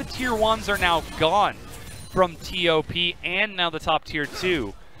 All of the tier 1s are now gone from TOP and now the top tier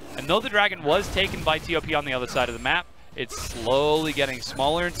 2. And though the dragon was taken by TOP on the other side of the map, it's slowly getting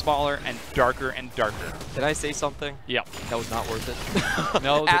smaller and smaller and darker and darker. Can I say something? Yeah. That was not worth it.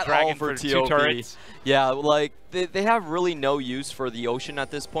 No, the dragon for 2 turrets. Yeah, like, they have really no use for the ocean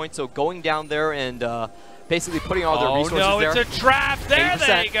at this point, so going down there and basically putting all their resources there. Oh no, it's a trap! There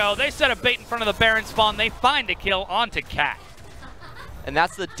they go! They set a bait in front of the Baron spawn. They find a kill onto Cat. And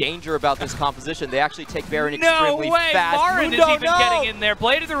that's the danger about this composition. They actually take Baron extremely fast. Marin is even getting in there.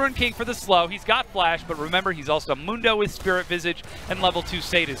 Blade of the Rune King for the slow. He's got flash, but remember, he's also Mundo with Spirit Visage and level 2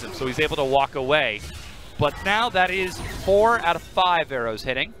 Sadism, so he's able to walk away. But now that is 4 out of 5 arrows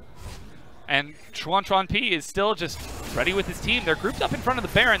hitting. And Xuan P is still just ready with his team. They're grouped up in front of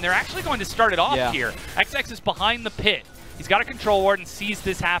the Baron. They're actually going to start it off here. XX is behind the pit. He's got a control ward and sees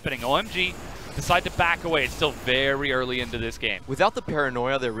this happening. OMG decide to back away. It's still very early into this game. Without the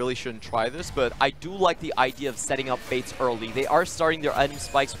paranoia, they really shouldn't try this, but I do like the idea of setting up baits early. They are starting their item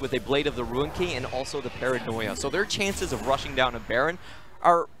spikes with a Blade of the Ruin King and also the paranoia, so their chances of rushing down a Baron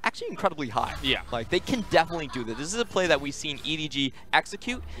are actually incredibly high. Yeah. Like, they can definitely do this. This is a play that we've seen EDG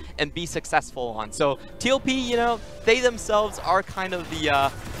execute and be successful on. So TOP, you know, they themselves are kind of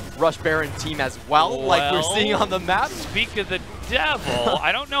the Rush Baron team as well, like we're seeing on the map. Speak of the devil,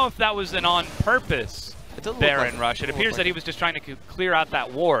 I don't know if that was an on-purpose Baron rush. It appears that he was just trying to clear out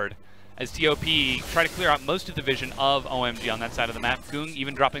that ward as TOP try to clear out most of the vision of OMG on that side of the map. Goong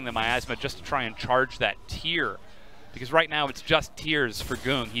even dropping the miasma just to try and charge that tier. Because right now it's just tears for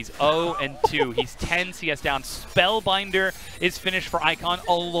Goong. He's 0-2. He's 10 CS down. Spellbinder is finished for Icon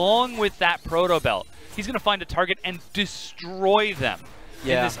along with that Proto Belt. He's going to find a target and destroy them in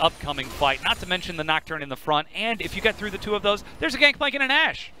this upcoming fight. Not to mention the Nocturne in the front. And if you get through the two of those, there's a Gangplank and an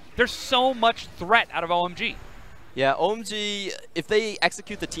Ashe. There's so much threat out of OMG. Yeah, OMG, if they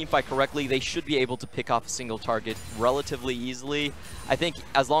execute the teamfight correctly, they should be able to pick off a single target relatively easily. I think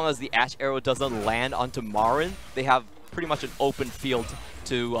as long as the Ashe arrow doesn't land onto Marin, they have pretty much an open field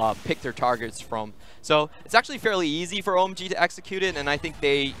to pick their targets from. So it's actually fairly easy for OMG to execute it, and I think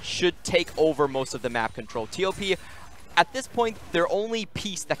they should take over most of the map control. TOP, at this point, their only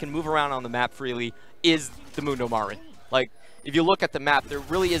piece that can move around on the map freely is the Mundo Marin. Like, if you look at the map, there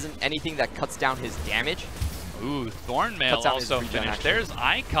really isn't anything that cuts down his damage. Ooh, Thornmail also finished. There's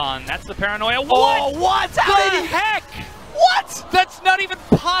Icon. That's the paranoia. Oh, what? How the heck? What? That's not even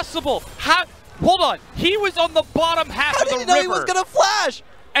possible. How? Hold on. He was on the bottom half of the river. How did he know he was going to flash?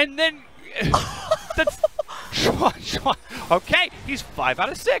 And then... that's... Okay, he's 5 out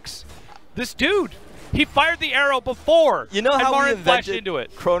of 6. This dude, he fired the arrow before. You know how Marin we flashed invented into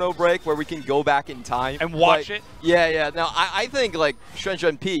it. Chrono Break, where we can go back in time? And watch it? Yeah. Now, I think, like,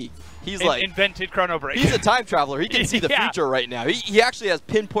 Shen P, he's like... invented Chrono Break. He's a time traveler. He can see the future right now. He actually has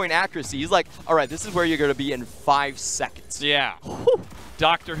pinpoint accuracy. He's like, all right, this is where you're going to be in 5 seconds. Yeah.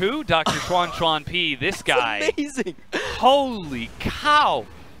 Doctor Who? Dr. Chuan P. This guy. Amazing. Holy cow.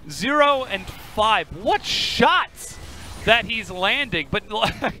 0 and 5. What shots that he's landing. But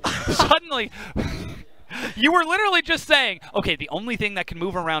suddenly... You were literally just saying, okay, the only thing that can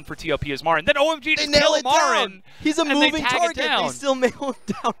move around for TOP is Marin. Then OMG just kill Marin. He's a moving target. They still nail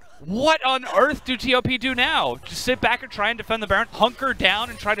him down. What on earth do TOP do now? Just sit back and try and defend the Baron, hunker down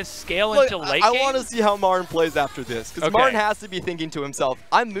and try to scale into late game? I want to see how Marin plays after this. Because Marin has to be thinking to himself,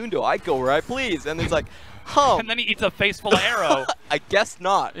 I'm Mundo. I go where I please. And he's like, and then he eats a face full of arrow. I guess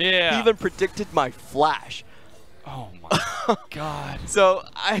not. Yeah. He even predicted my flash. Oh my God. So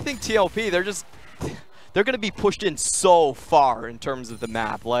I think TOP, they're going to be pushed in so far in terms of the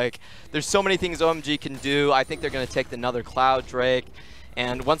map. Like, there's so many things OMG can do. I think they're going to take another Cloud Drake.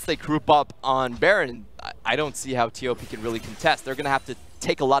 And once they group up on Baron, I don't see how TOP can really contest. They're going to have to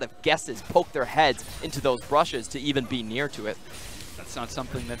take a lot of guesses, poke their heads into those brushes to even be near to it. That's not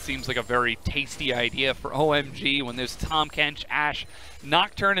something that seems like a very tasty idea for OMG when there's Tahm Kench, Ashe,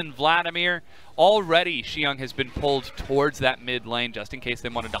 Nocturne, and Vladimir. Already, Xiang has been pulled towards that mid lane just in case they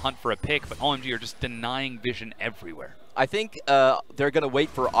wanted to hunt for a pick, but OMG are just denying vision everywhere. I think they're going to wait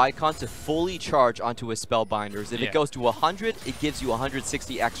for Icon to fully charge onto his Spellbinders. If it goes to 100, it gives you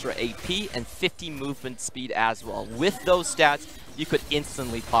 160 extra AP and 50 movement speed as well. With those stats, you could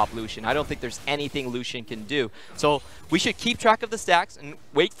instantly pop Lucian. I don't think there's anything Lucian can do. So we should keep track of the stacks and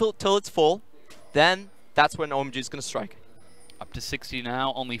wait till it's full. Then that's when OMG is going to strike. Up to 60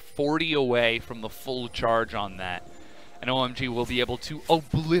 now, only 40 away from the full charge on that. And OMG will be able to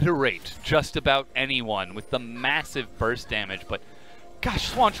obliterate just about anyone with the massive burst damage. But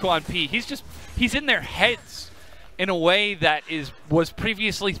gosh, Chuan P, he's in their heads in a way that was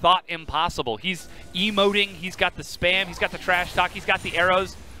previously thought impossible. He's emoting, he's got the spam, he's got the trash talk, he's got the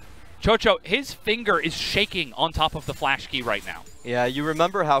arrows. Chocho, his finger is shaking on top of the flash key right now. Yeah, you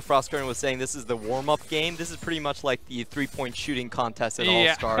remember how Frostgarden was saying this is the warm-up game? This is pretty much like the three-point shooting contest at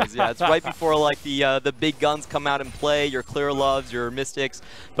All-Stars. Yeah, it's right before like the big guns come out and play, your Clear Loves, your Mystics.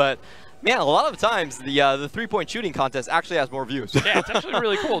 But man, a lot of times the three-point shooting contest actually has more views. Yeah, it's actually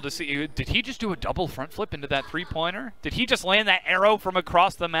really cool to see. Did he just do a double front flip into that three-pointer? Did he just land that arrow from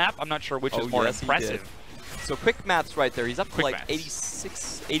across the map? I'm not sure which is more impressive. So quick maths right there. He's up to like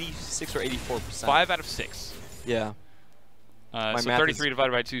maths. 86 or 84%. 5 out of 6. Yeah. So 33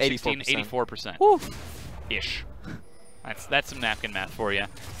 divided by 2, 16, 84%. Ish. That's some napkin math for you.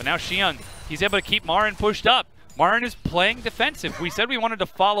 But now Xiang, he's able to keep Marin pushed up. Marin is playing defensive. We said we wanted to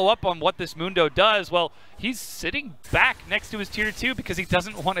follow up on what this Mundo does. Well, he's sitting back next to his tier 2 because he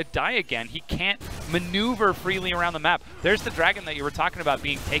doesn't want to die again. He can't maneuver freely around the map. There's the dragon that you were talking about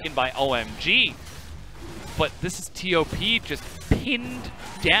being taken by OMG. But this is TOP just pinned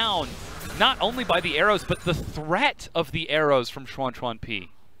down, not only by the arrows, but the threat of the arrows from Chuan P.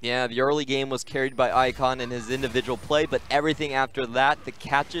 Yeah, the early game was carried by Icon and his individual play, but everything after that, the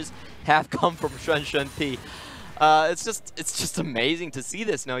catches have come from Chuan P. It's just amazing to see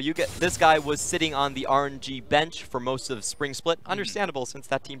this. Now this guy was sitting on the RNG bench for most of Spring Split. Understandable since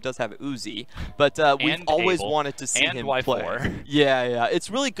that team does have Uzi, but we've always wanted to see him play. Yeah, it's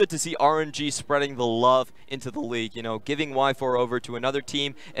really good to see RNG spreading the love into the league. You know, giving Y4 over to another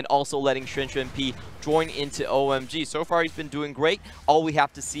team and also letting Chuan P join into OMG. So far, he's been doing great. All we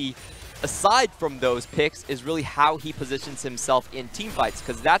have to see, aside from those picks, is really how he positions himself in team fights,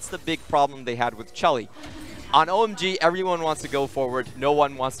 because that's the big problem they had with Chelly. On OMG, everyone wants to go forward. No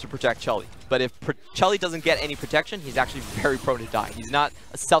one wants to protect Chelly. But if Chelly doesn't get any protection, he's actually very prone to die. He's not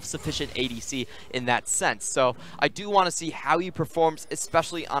a self-sufficient ADC in that sense. So I do want to see how he performs,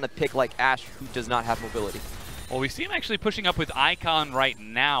 especially on a pick like Ashe, who does not have mobility. Well, we see him actually pushing up with Icon right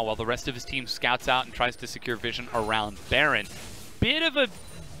now while the rest of his team scouts out and tries to secure vision around Baron. Bit of a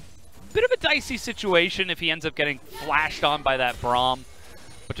dicey situation if he ends up getting flashed on by that Braum.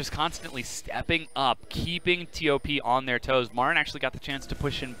 But just constantly stepping up, keeping TOP on their toes. Marin actually got the chance to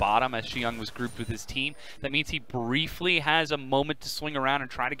push in bottom as Xiang was grouped with his team. That means he briefly has a moment to swing around and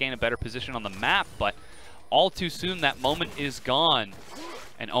try to gain a better position on the map, but all too soon that moment is gone.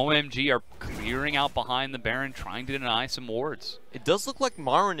 And OMG are clearing out behind the Baron, trying to deny some wards. It does look like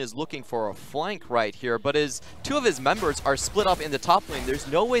Marin is looking for a flank right here, but two of his members are split up in the top lane.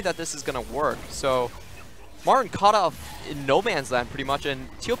 There's no way that this is going to work. So Marin caught off in no man's land pretty much, and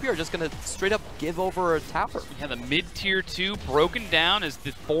TOP are just going to straight up give over a tower. Yeah, the mid-tier 2 broken down as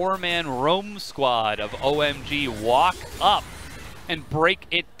the 4-man roam squad of OMG walk up and break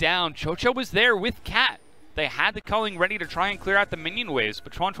it down. Chocho was there with Cat. They had the culling ready to try and clear out the minion waves,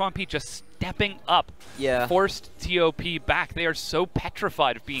 but Chuan P just stepping up forced TOP back. They are so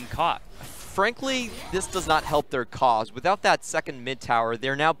petrified of being caught. Frankly, this does not help their cause. Without that second mid tower,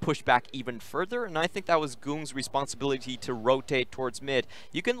 they're now pushed back even further, and I think that was Goong's responsibility to rotate towards mid.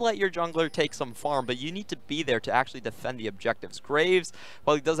 You can let your jungler take some farm, but you need to be there to actually defend the objectives. Graves,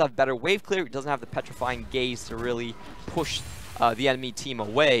 while he does have better wave clear, he doesn't have the petrifying gaze to really push the enemy team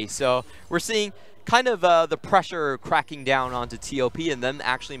away. So we're seeing kind of the pressure cracking down onto TOP and them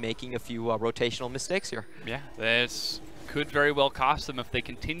actually making a few rotational mistakes here. Yeah, this could very well cost them if they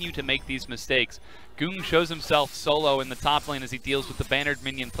continue to make these mistakes. Goong shows himself solo in the top lane as he deals with the bannered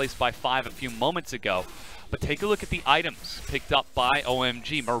minion placed by 5 a few moments ago. But take a look at the items picked up by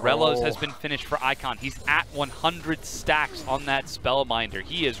OMG. Morello's has been finished for Icon. He's at 100 stacks on that Spellbinder.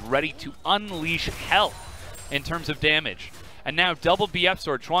 He is ready to unleash hell in terms of damage. And now double BF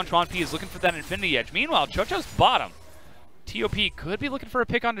sword. Chuan P is looking for that Infinity Edge. Meanwhile, Chocho's bottom. TOP could be looking for a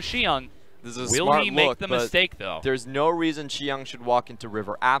pick onto Xiang. This is a Will smart he make look, the mistake, though? There's no reason Xiang should walk into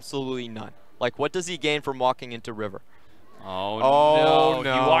River. Absolutely none. Like, what does he gain from walking into River? Oh, no.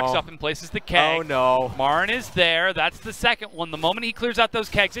 He walks up and places the keg. Oh, no. Marin is there. That's the second one. The moment he clears out those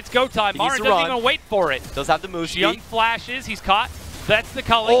kegs, it's go time. Marin doesn't even wait for it. Does have the move Xiang flashes. He's caught. That's the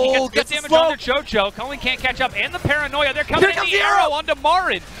culling. He gets good damage onto Chocho. Culling can't catch up. And the paranoia. They're coming in the arrow onto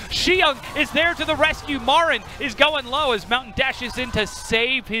Marin. Xiang is there to the rescue. Marin is going low as Mountain dashes in to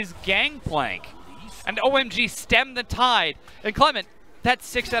save his gangplank. And OMG stem the tide. And Clement, that's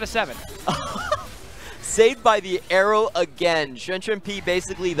 6 out of 7. Saved by the arrow again. Chuan P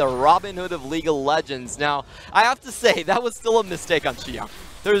basically the Robin Hood of League of Legends. Now, I have to say, that was still a mistake on Xiang.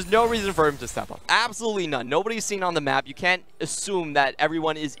 There's no reason for him to step up. Absolutely none. Nobody's seen on the map. You can't assume that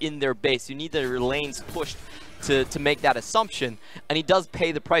everyone is in their base. You need their lanes pushed to make that assumption. And he does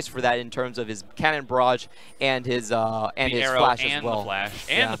pay the price for that in terms of his cannon barrage and his flash as well. The flash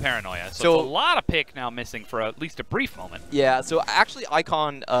and the paranoia. So it's a lot of pick now missing for at least a brief moment. Yeah, so actually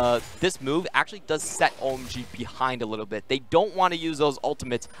Icon, this move actually does set OMG behind a little bit. They don't want to use those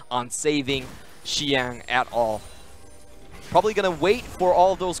ultimates on saving Xiang at all. Probably going to wait for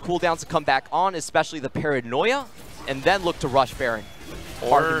all of those cooldowns to come back on, especially the paranoia, and then look to rush Baron.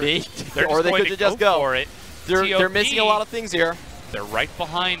 Or they could just go. For it. They're missing a lot of things here. They're right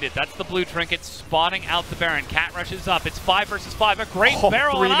behind it. That's the blue trinket spotting out the Baron. Cat rushes up. It's 5 versus 5. A great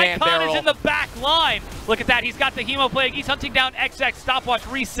barrel. And Icon is in the back line. Look at that. He's got the Hemo Plague. He's hunting down XX. Stopwatch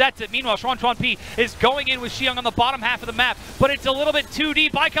resets it. Meanwhile, Chuan P is going in with Xiang on the bottom half of the map, but it's a little bit too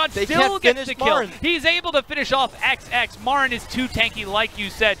deep. Icon still gets the kill. He's able to finish off XX. Marin is too tanky, like you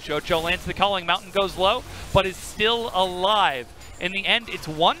said. Chocho lands the calling. Mountain goes low, but is still alive. In the end, it's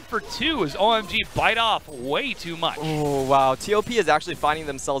 1 for 2 as OMG bite off way too much. Oh, wow. TOP is actually finding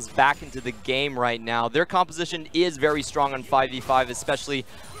themselves back into the game right now. Their composition is very strong on 5v5, especially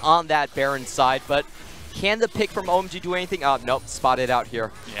on that Baron side, but can the pick from OMG do anything? Nope, spotted out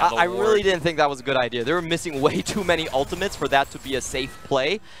here. Yeah, I really didn't think that was a good idea. They were missing way too many ultimates for that to be a safe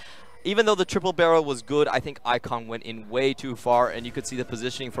play. Even though the triple barrel was good, I think Icon went in way too far, and you could see the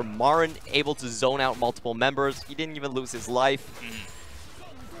positioning from Marin, able to zone out multiple members. He didn't even lose his life.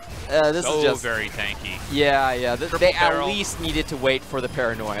 This is just very tanky. Yeah. They at least needed to wait for the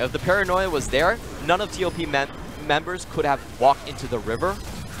paranoia. If the paranoia was there, none of TOP members could have walked into the river.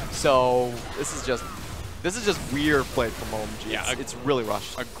 So this is just weird play from OMG. Yeah, it's really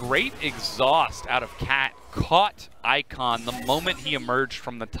rushed. A great exhaust out of Cat caught Icon the moment he emerged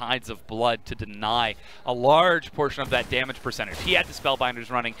from the Tides of Blood to deny a large portion of that damage percentage. He had the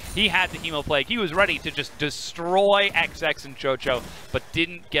Spellbinders running. He had the Hemo Plague. He was ready to just destroy XX and Chocho, but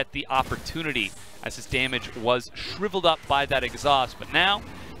didn't get the opportunity as his damage was shriveled up by that exhaust. But now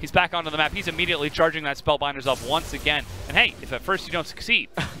he's back onto the map. He's immediately charging that Spellbinders up once again. And hey, if at first you don't succeed,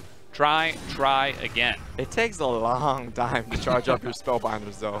 try again. It takes a long time to charge up your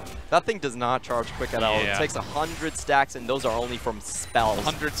Spellbinders, though. That thing does not charge quick at all. It takes 100 stacks, and those are only from spells.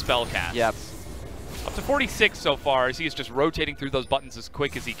 100 spell casts. Yep. Up to 46 so far as he is just rotating through those buttons as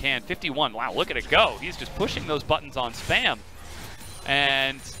quick as he can. 51, wow, look at it go. He's just pushing those buttons on spam.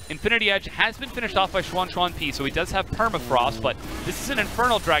 And Infinity Edge has been finished off by Chuan P, so he does have Permafrost, but this is an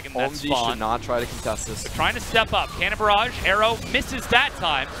Infernal Dragon that spawned. OMG should not try to contest this. They're trying to step up. Cannon Barrage, Arrow misses that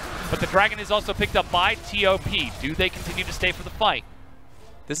time, but the Dragon is also picked up by TOP. Do they continue to stay for the fight?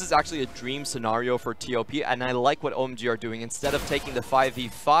 This is actually a dream scenario for TOP, and I like what OMG are doing. Instead of taking the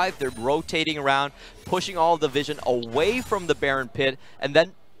 5v5, they're rotating around, pushing all the vision away from the Baron Pit, and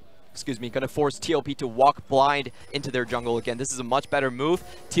then going to force TOP to walk blind into their jungle again. This is a much better move.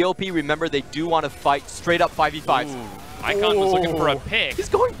 TOP, remember, they do want to fight straight up 5v5s. Icon was looking for a pick. He's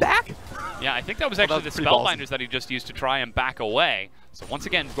going back. Yeah, I think that was actually the Spellbinders that he just used to try and back away. So once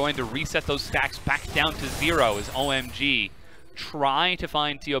again, going to reset those stacks back down to 0 as OMG try to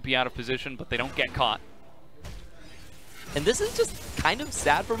find TOP out of position, but they don't get caught. And this is just kind of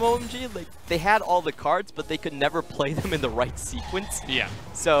sad from OMG. Like, they had all the cards, but they could never play them in the right sequence. Yeah.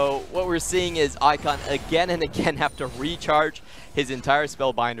 So what we're seeing is Icon again and again have to recharge his entire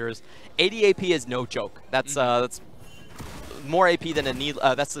Spellbinders. 80 AP is no joke. That's more AP than a need.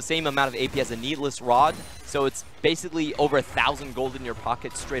 That's the same amount of AP as a Needless Rod. So it's basically over 1,000 gold in your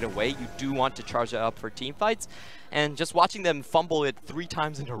pocket straight away. You do want to charge it up for team fights. And just watching them fumble it 3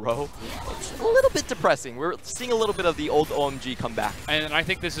 times in a row, it's a little bit depressing. We're seeing a little bit of the old OMG come back. And I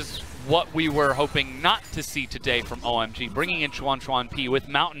think this is what we were hoping not to see today from OMG, bringing in Chuan P with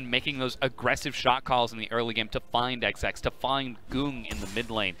Mountain making those aggressive shot calls in the early game to find XX, to find Goong in the mid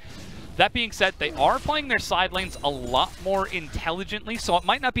lane. That being said, they are playing their side lanes a lot more intelligently, so it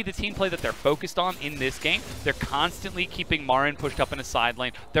might not be the team play that they're focused on in this game. They're constantly keeping Marin pushed up in a side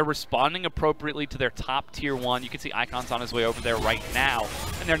lane. They're responding appropriately to their top tier 1. You can see Icon's on his way over there right now,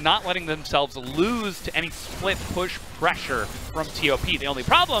 and they're not letting themselves lose to any split push pressure from TOP. The only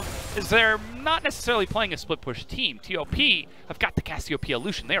problem is they're not necessarily playing a split push team. TOP have got the Cassiopeia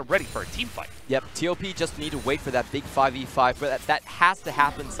Lucian. They are ready for a team fight. Yep, TOP just need to wait for that big 5v5, but that has to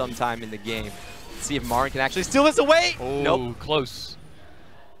happen sometime in the game. Let's see if Marin can actually steal this away. Oh, nope. Close.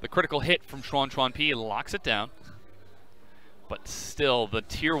 The critical hit from Chuan P locks it down. But still, the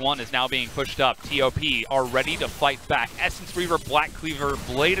tier 1 is now being pushed up. TOP are ready to fight back. Essence Reaver, Black Cleaver,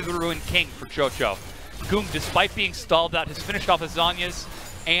 Blade of the Ruined King for Chocho. Goong, despite being stalled out, has finished off his Zanyas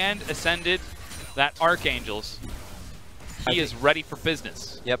and ascended that Archangels. He is ready for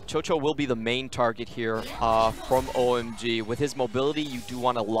business. Yep, Chocho will be the main target here from OMG. With his mobility, you do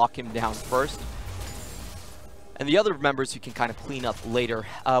want to lock him down first. And the other members you can kind of clean up later.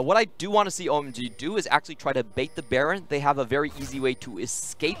 What I do want to see OMG do is actually try to bait the Baron. They have a very easy way to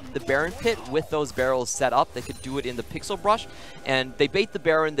escape the Baron pit with those barrels set up. They could do it in the Pixel Brush. And they bait the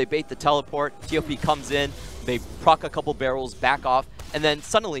Baron, they bait the teleport. TOP comes in, they proc a couple barrels, back off. And then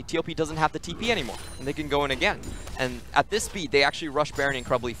suddenly, TOP doesn't have the TP anymore, and they can go in again. And at this speed, they actually rush Baron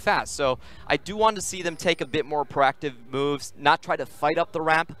incredibly fast. So I do want to see them take a bit more proactive moves, not try to fight up the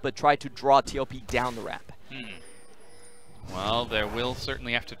ramp, but try to draw TOP down the ramp. Well, there will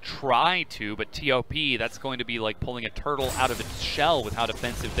certainly have to try to, but TOP, that's going to be like pulling a turtle out of its shell with how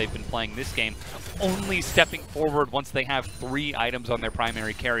defensive they've been playing this game, only stepping forward once they have 3 items on their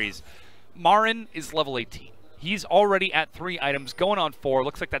primary carries. Marin is level 18. He's already at 3 items, going on 4.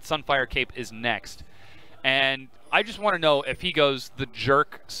 Looks like that Sunfire Cape is next. And I just want to know if he goes the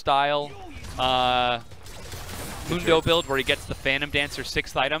jerk style Mundo build where he gets the Phantom Dancer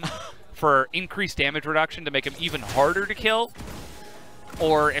 6th item for increased damage reduction to make him even harder to kill,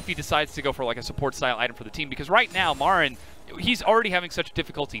 or if he decides to go for like a support style item for the team, because right now Marin, he's already having such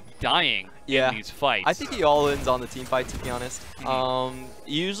difficulty dying in these fights. I think he all-ins on the team fight, to be honest.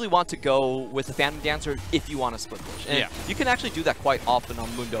 You usually want to go with the Phantom Dancer if you want to split push. And you can actually do that quite often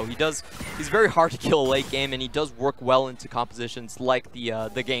on Mundo. He's very hard to kill late game, and he does work well into compositions like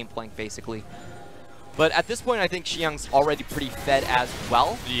the game plank, basically. But at this point, I think Xiang's already pretty fed as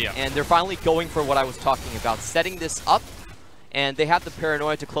well. Yeah. And they're finally going for what I was talking about, setting this up. And they have the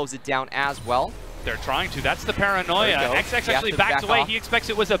Paranoia to close it down as well. They're trying to. That's the Paranoia. XX actually backs back away. off. He expects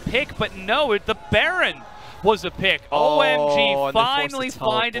it was a pick, but no, the Baron was a pick. OMG finally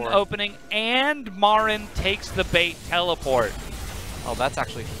find an opening, and Marin takes the bait teleport. Oh, that's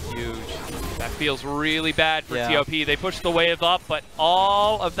actually huge. That feels really bad for TOP. They pushed the wave up, but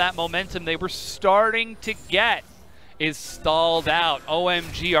all of that momentum they were starting to get is stalled out.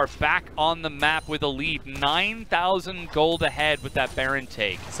 OMG are back on the map with a lead. 9,000 gold ahead with that Baron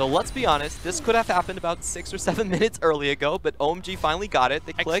take. So let's be honest, this could have happened about 6 or 7 minutes early ago, but OMG finally got it.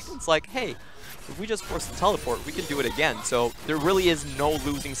 They clicked, and it's like, hey, if we just force the teleport, we can do it again. So there really is no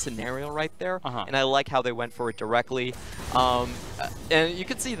losing scenario right there, and I like how they went for it directly. And you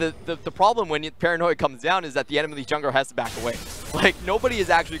can see the problem when Paranoia comes down is that the enemy jungler has to back away. Like, nobody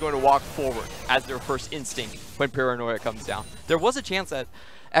is actually going to walk forward as their first instinct when Paranoia comes down. There was a chance that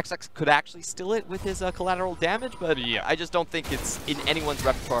XX could actually steal it with his collateral damage, but I just don't think it's in anyone's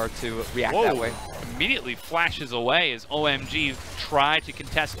repertoire to react that way. Immediately flashes away as OMG tried to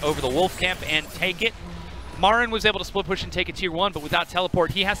contest over the Wolf Camp and take it. Marin was able to split push and take a tier 1, but without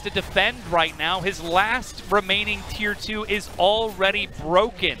teleport, he has to defend right now. His last remaining tier 2 is already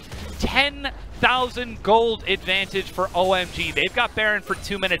broken. 10,000 gold advantage for OMG. They've got Baron for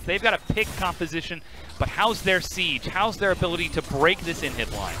 2 minutes. They've got a pick composition, but how's their siege? How's their ability to break this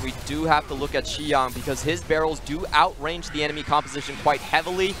in-hit line? We do have to look at Xiang because his barrels do outrange the enemy composition quite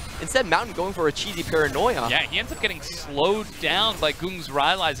heavily. Instead, Mountain going for a cheesy Paranoia. Yeah, he ends up getting slowed down by Gung's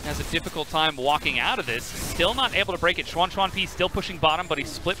Rylai's and has a difficult time walking out of this. Still not able to break it. Xuan P still pushing bottom, but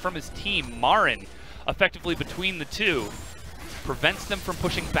he's split from his team. Marin, effectively between the two, prevents them from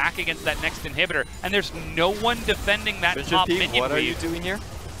pushing back against that next inhibitor, and there's no one defending that top minion. What are you doing here?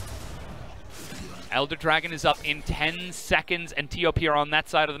 Elder Dragon is up in 10 seconds, and TOP are on that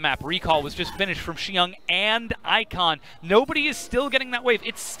side of the map. Recall was just finished from Xiang and Icon. Nobody is still getting that wave.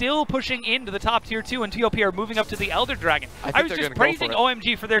 It's still pushing into the top tier 2, and TOP are moving up to the Elder Dragon. I was just praising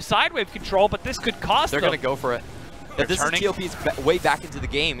OMG for their side wave control, but this could cost them. They're going to go for it. If this is TOP's way back into the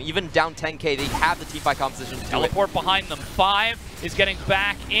game, even down 10k, they have the teamfight composition to teleport behind them. 5 is getting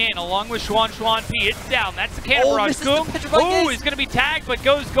back in, along with Xuan P. It's down. That's the cannon barrage. Gung, he's going to be tagged, but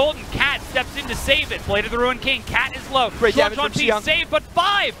goes golden. Cat steps in to save it. Blade of the Ruined King. Cat is low. Xuan P saved, but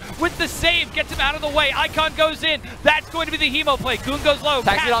 5 with the save gets him out of the way. Icon goes in. That's going to be the Hemo play. Gung goes low.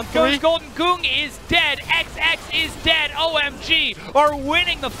 Cat goes golden. Gung is dead. XX is dead. OMG are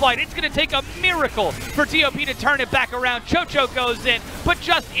winning the fight. It's going to take a miracle for TOP to turn it back around. Chocho goes in, but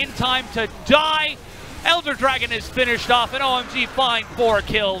just in time to die. Elder Dragon is finished off, and OMG find 4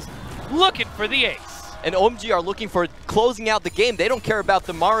 kills, looking for the ace. And OMG are looking for closing out the game. They don't care about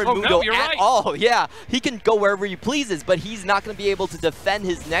the Marin Mundo at all. Yeah, he can go wherever he pleases, but he's not going to be able to defend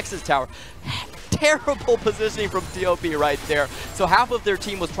his Nexus Tower. Terrible positioning from TOP right there. So half of their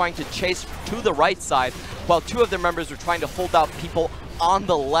team was trying to chase to the right side, while 2 of their members were trying to hold out people on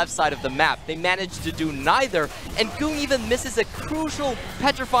the left side of the map. They managed to do neither, and Gung even misses a crucial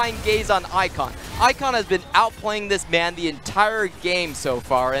petrifying gaze on Icon. Icon has been outplaying this man the entire game so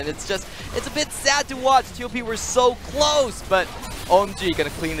far, and it's a bit sad to watch. TOP were so close, but OMG gonna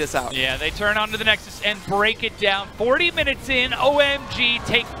clean this out. Yeah, they turn onto the Nexus and break it down. 40 minutes in, OMG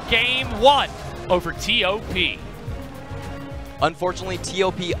take game 1 over TOP. Unfortunately,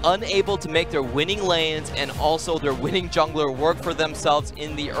 TOP unable to make their winning lanes and also their winning jungler work for themselves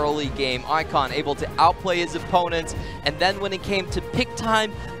in the early game. Icon able to outplay his opponents, and then when it came to pick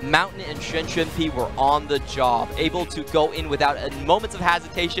time, Mountain and Shen P were on the job, able to go in without moments of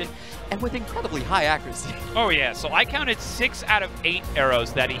hesitation and with incredibly high accuracy. Oh yeah, so I counted 6 out of 8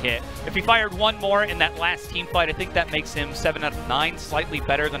 arrows that he hit. If he fired 1 more in that last team fight, I think that makes him 7 out of 9, slightly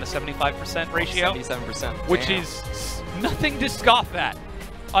better than a 75% ratio. 77%. Which is Nothing to scoff at.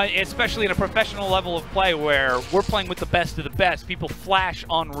 Especially in a professional level of play where we're playing with the best of the best. People flash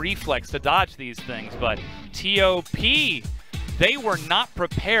on reflex to dodge these things, but TOP, they were not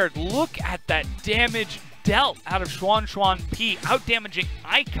prepared. Look at that damage dealt out of Xuan P, out-damaging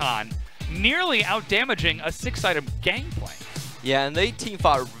Icon, nearly out-damaging a 6-item gangplank. Yeah, and they team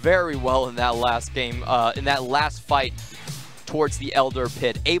fought very well in that last game, in that last fight towards the Elder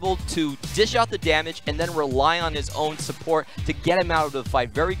Pit, able to dish out the damage and then rely on his own support to get him out of the fight.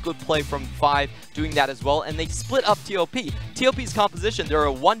 Very good play from 5 doing that as well, and they split up TOP. TOP's composition, they're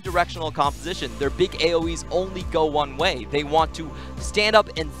a one-directional composition. Their big AoEs only go one way. They want to stand up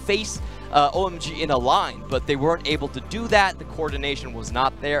and face OMG in a line, but they weren't able to do that. The coordination was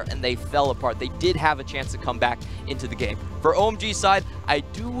not there, and they fell apart. They did have a chance to come back into the game. For OMG's side, I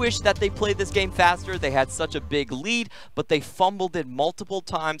do wish that they played this game faster. They had such a big lead, but they fumbled it multiple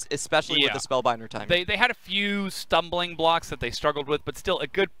times, especially with the Spellbinder timing. They had a few stumbling blocks that they struggled with, but still a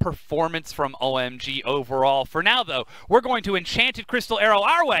good performance from OMG overall. For now, though, we're going to Enchanted Crystal Arrow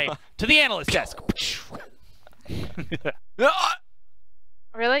our way to the analyst desk.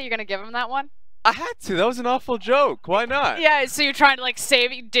 Really? You're gonna give him that one? I had to. That was an awful joke. Why not? Yeah, so you're trying to like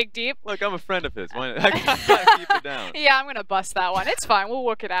dig deep? Look, I'm a friend of his. Why not? I gotta keep it down. Yeah, I'm gonna bust that one. It's fine. We'll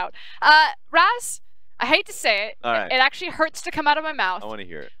work it out. Raz, I hate to say it. All right. It actually hurts to come out of my mouth. I want to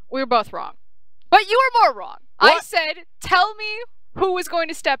hear it. We were both wrong. But you were more wrong. What? I said, tell me who was going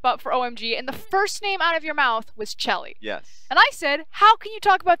to step up for OMG, and the first name out of your mouth was Chelly. Yes. And I said, how can you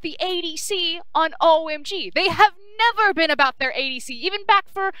talk about the ADC on OMG? They have never been about their ADC, even back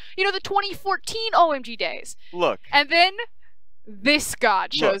for, you know, the 2014 OMG days. Look. And then this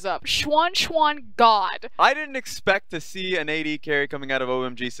god shows up. Xuan God. I didn't expect to see an AD carry coming out of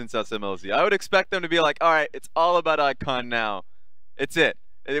OMG since SMLZ. I would expect them to be like, all right, it's all about Icon now. It's it.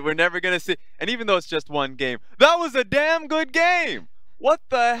 We're never going to see. And even though it's just one game, that was a damn good game. What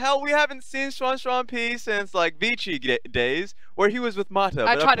the hell? We haven't seen Xuan P since like Vici days where he was with Mata.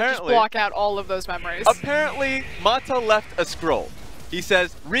 I tried to just block out all of those memories. Apparently, Mata left a scroll. He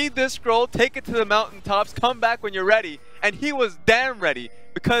says, read this scroll, take it to the mountaintops, come back when you're ready. And he was damn ready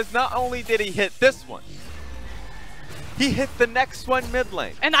because not only did he hit this one, he hit the next one mid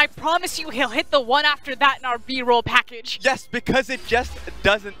lane. And I promise you he'll hit the one after that in our B-roll package. Yes, because it just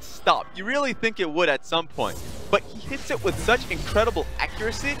doesn't stop. You really think it would at some point. But he hits it with such incredible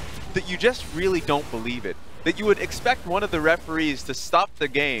accuracy that you just really don't believe it. That you would expect one of the referees to stop the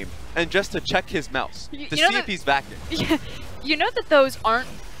game and just to check his mouse to see if he's backing. Yeah, you know that those aren't,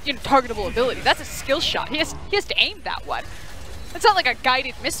 you know, targetable ability. That's a skill shot. He has to aim that one. It's not like a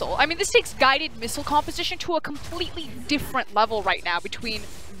guided missile. I mean, this takes guided missile composition to a completely different level right now between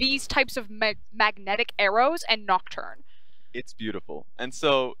these types of magnetic arrows and Nocturne. It's beautiful. And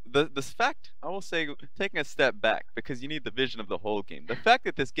so the fact, I will say, taking a step back, because you need the vision of the whole game. The fact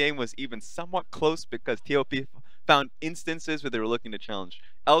that this game was even somewhat close because TOP found instances where they were looking to challenge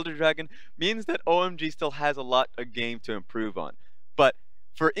Elder Dragon means that OMG still has a lot of game to improve on. But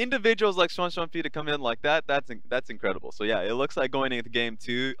for individuals like Xuan P to come in like that, that's incredible. So yeah, it looks like going into game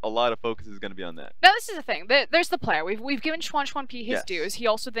 2, a lot of focus is going to be on that. Now this is the thing. There's the player. We've given Xuan P his dues. He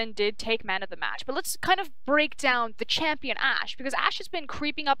also then did take man of the match. But let's kind of break down the champion Ashe, because Ashe has been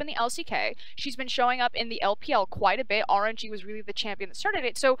creeping up in the LCK. She's been showing up in the LPL quite a bit. RNG was really the champion that started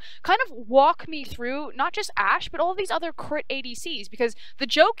it. So kind of walk me through not just Ashe, but all these other crit ADCs, because the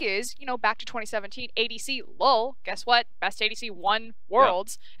joke is, you know, back to 2017, ADC, lol, guess what? Best ADC won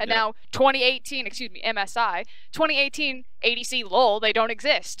Worlds. And now 2018, excuse me, MSI, 2018 ADC, lol, they don't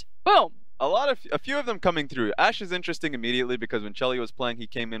exist. Boom. A few of them coming through. Ashe is interesting immediately because when Chelly was playing, he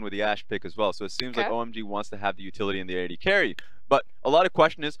came in with the Ashe pick as well. So it seems like OMG wants to have the utility in the AD carry. But a lot of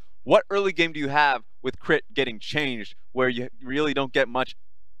question is, what early game do you have with crit getting changed where you really don't get much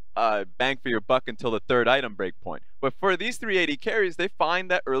bang for your buck until the 3rd item breakpoint? But for these 3 AD carries, they find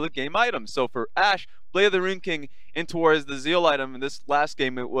that early game item. So for Ashe, Blade of the Rune King in towards the Zeal item. In this last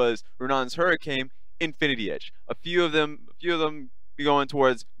game, it was Runan's Hurricane, Infinity Edge. A few of them going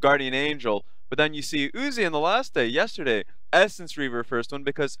towards Guardian Angel. But then you see Uzi in the last day, yesterday, Essence Reaver first one,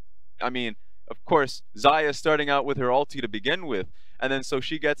 because, I mean, of course, Xayah starting out with her ulti to begin with. And then so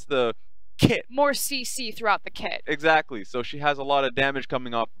she gets the kit. More CC throughout the kit. Exactly. So she has a lot of damage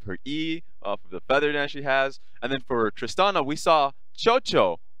coming off of her E, off of the feather dance she has. And then for Tristana, we saw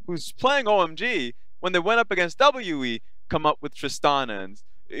Chocho, who's playing OMG, when they went up against WE, come up with Tristana. And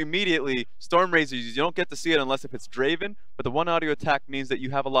immediately, Storm Razors, you don't get to see it unless if it's Draven, but the one audio attack means that you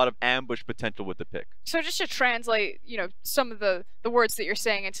have a lot of ambush potential with the pick. So just to translate, you know, some of the words that you're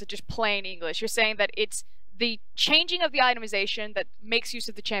saying into just plain English, you're saying that it's the changing of the itemization that makes use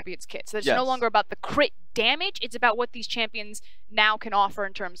of the champion's kit. So it's Yes. no longer about the crit damage, it's about what these champions now can offer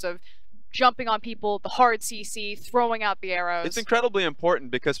in terms of jumping on people, the hard CC, throwing out the arrows. It's incredibly important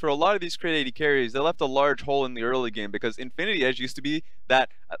because for a lot of these crit 80 carries, they left a large hole in the early game because Infinity Edge used to be that,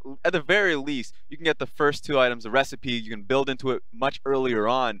 at the very least, you can get the first 2 items, the recipe, you can build into it much earlier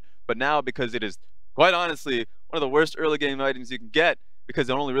on. But now, because it is, quite honestly, one of the worst early game items you can get, because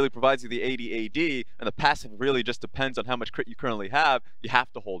it only really provides you the 80 AD, and the passive really just depends on how much crit you currently have, you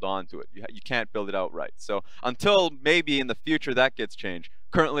have to hold on to it. You can't build it outright. So until maybe in the future that gets changed,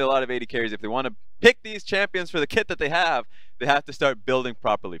 currently a lot of 80 carries, if they want to pick these champions for the kit that they have to start building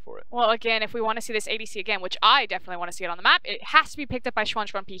properly for it. Well, again, if we want to see this ADC again, which I definitely want to see it on the map, it has to be picked up by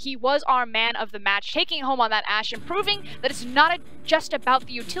P. He was our man of the match, taking it home on that Ashe and proving that it's not just about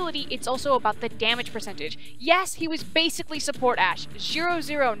the utility, it's also about the damage percentage. Yes, he was basically support Ashe,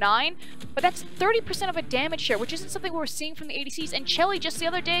 009, but that's 30% of a damage share, which isn't something we're seeing from the ADCs, and Chelly just the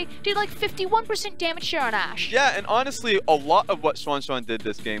other day did like 51% damage share on Ashe. Yeah, and honestly, a lot of what Swan did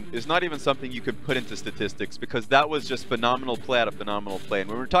this game is not even something you could put into statistics because that was just phenomenal play out of phenomenal play. And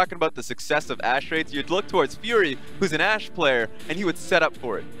when we're talking about the success of Ashe rates, you'd look towards Fury, who's an Ashe player, and he would set up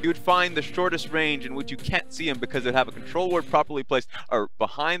for it. He would find the shortest range in which you can't see him because they'd have a control ward properly placed or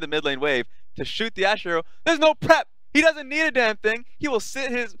behind the mid lane wave to shoot the Ashe arrow. There's no prep. He doesn't need a damn thing. He will sit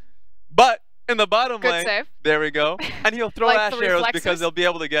his butt in the bottom lane. Save. There we go. And he'll throw Like Ashe arrows because they'll be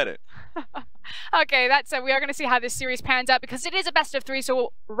able to get it. Okay, that said, we are going to see how this series pans out because it is a best of 3.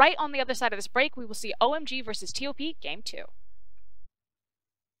 So right on the other side of this break, we will see OMG versus TOP Game 2.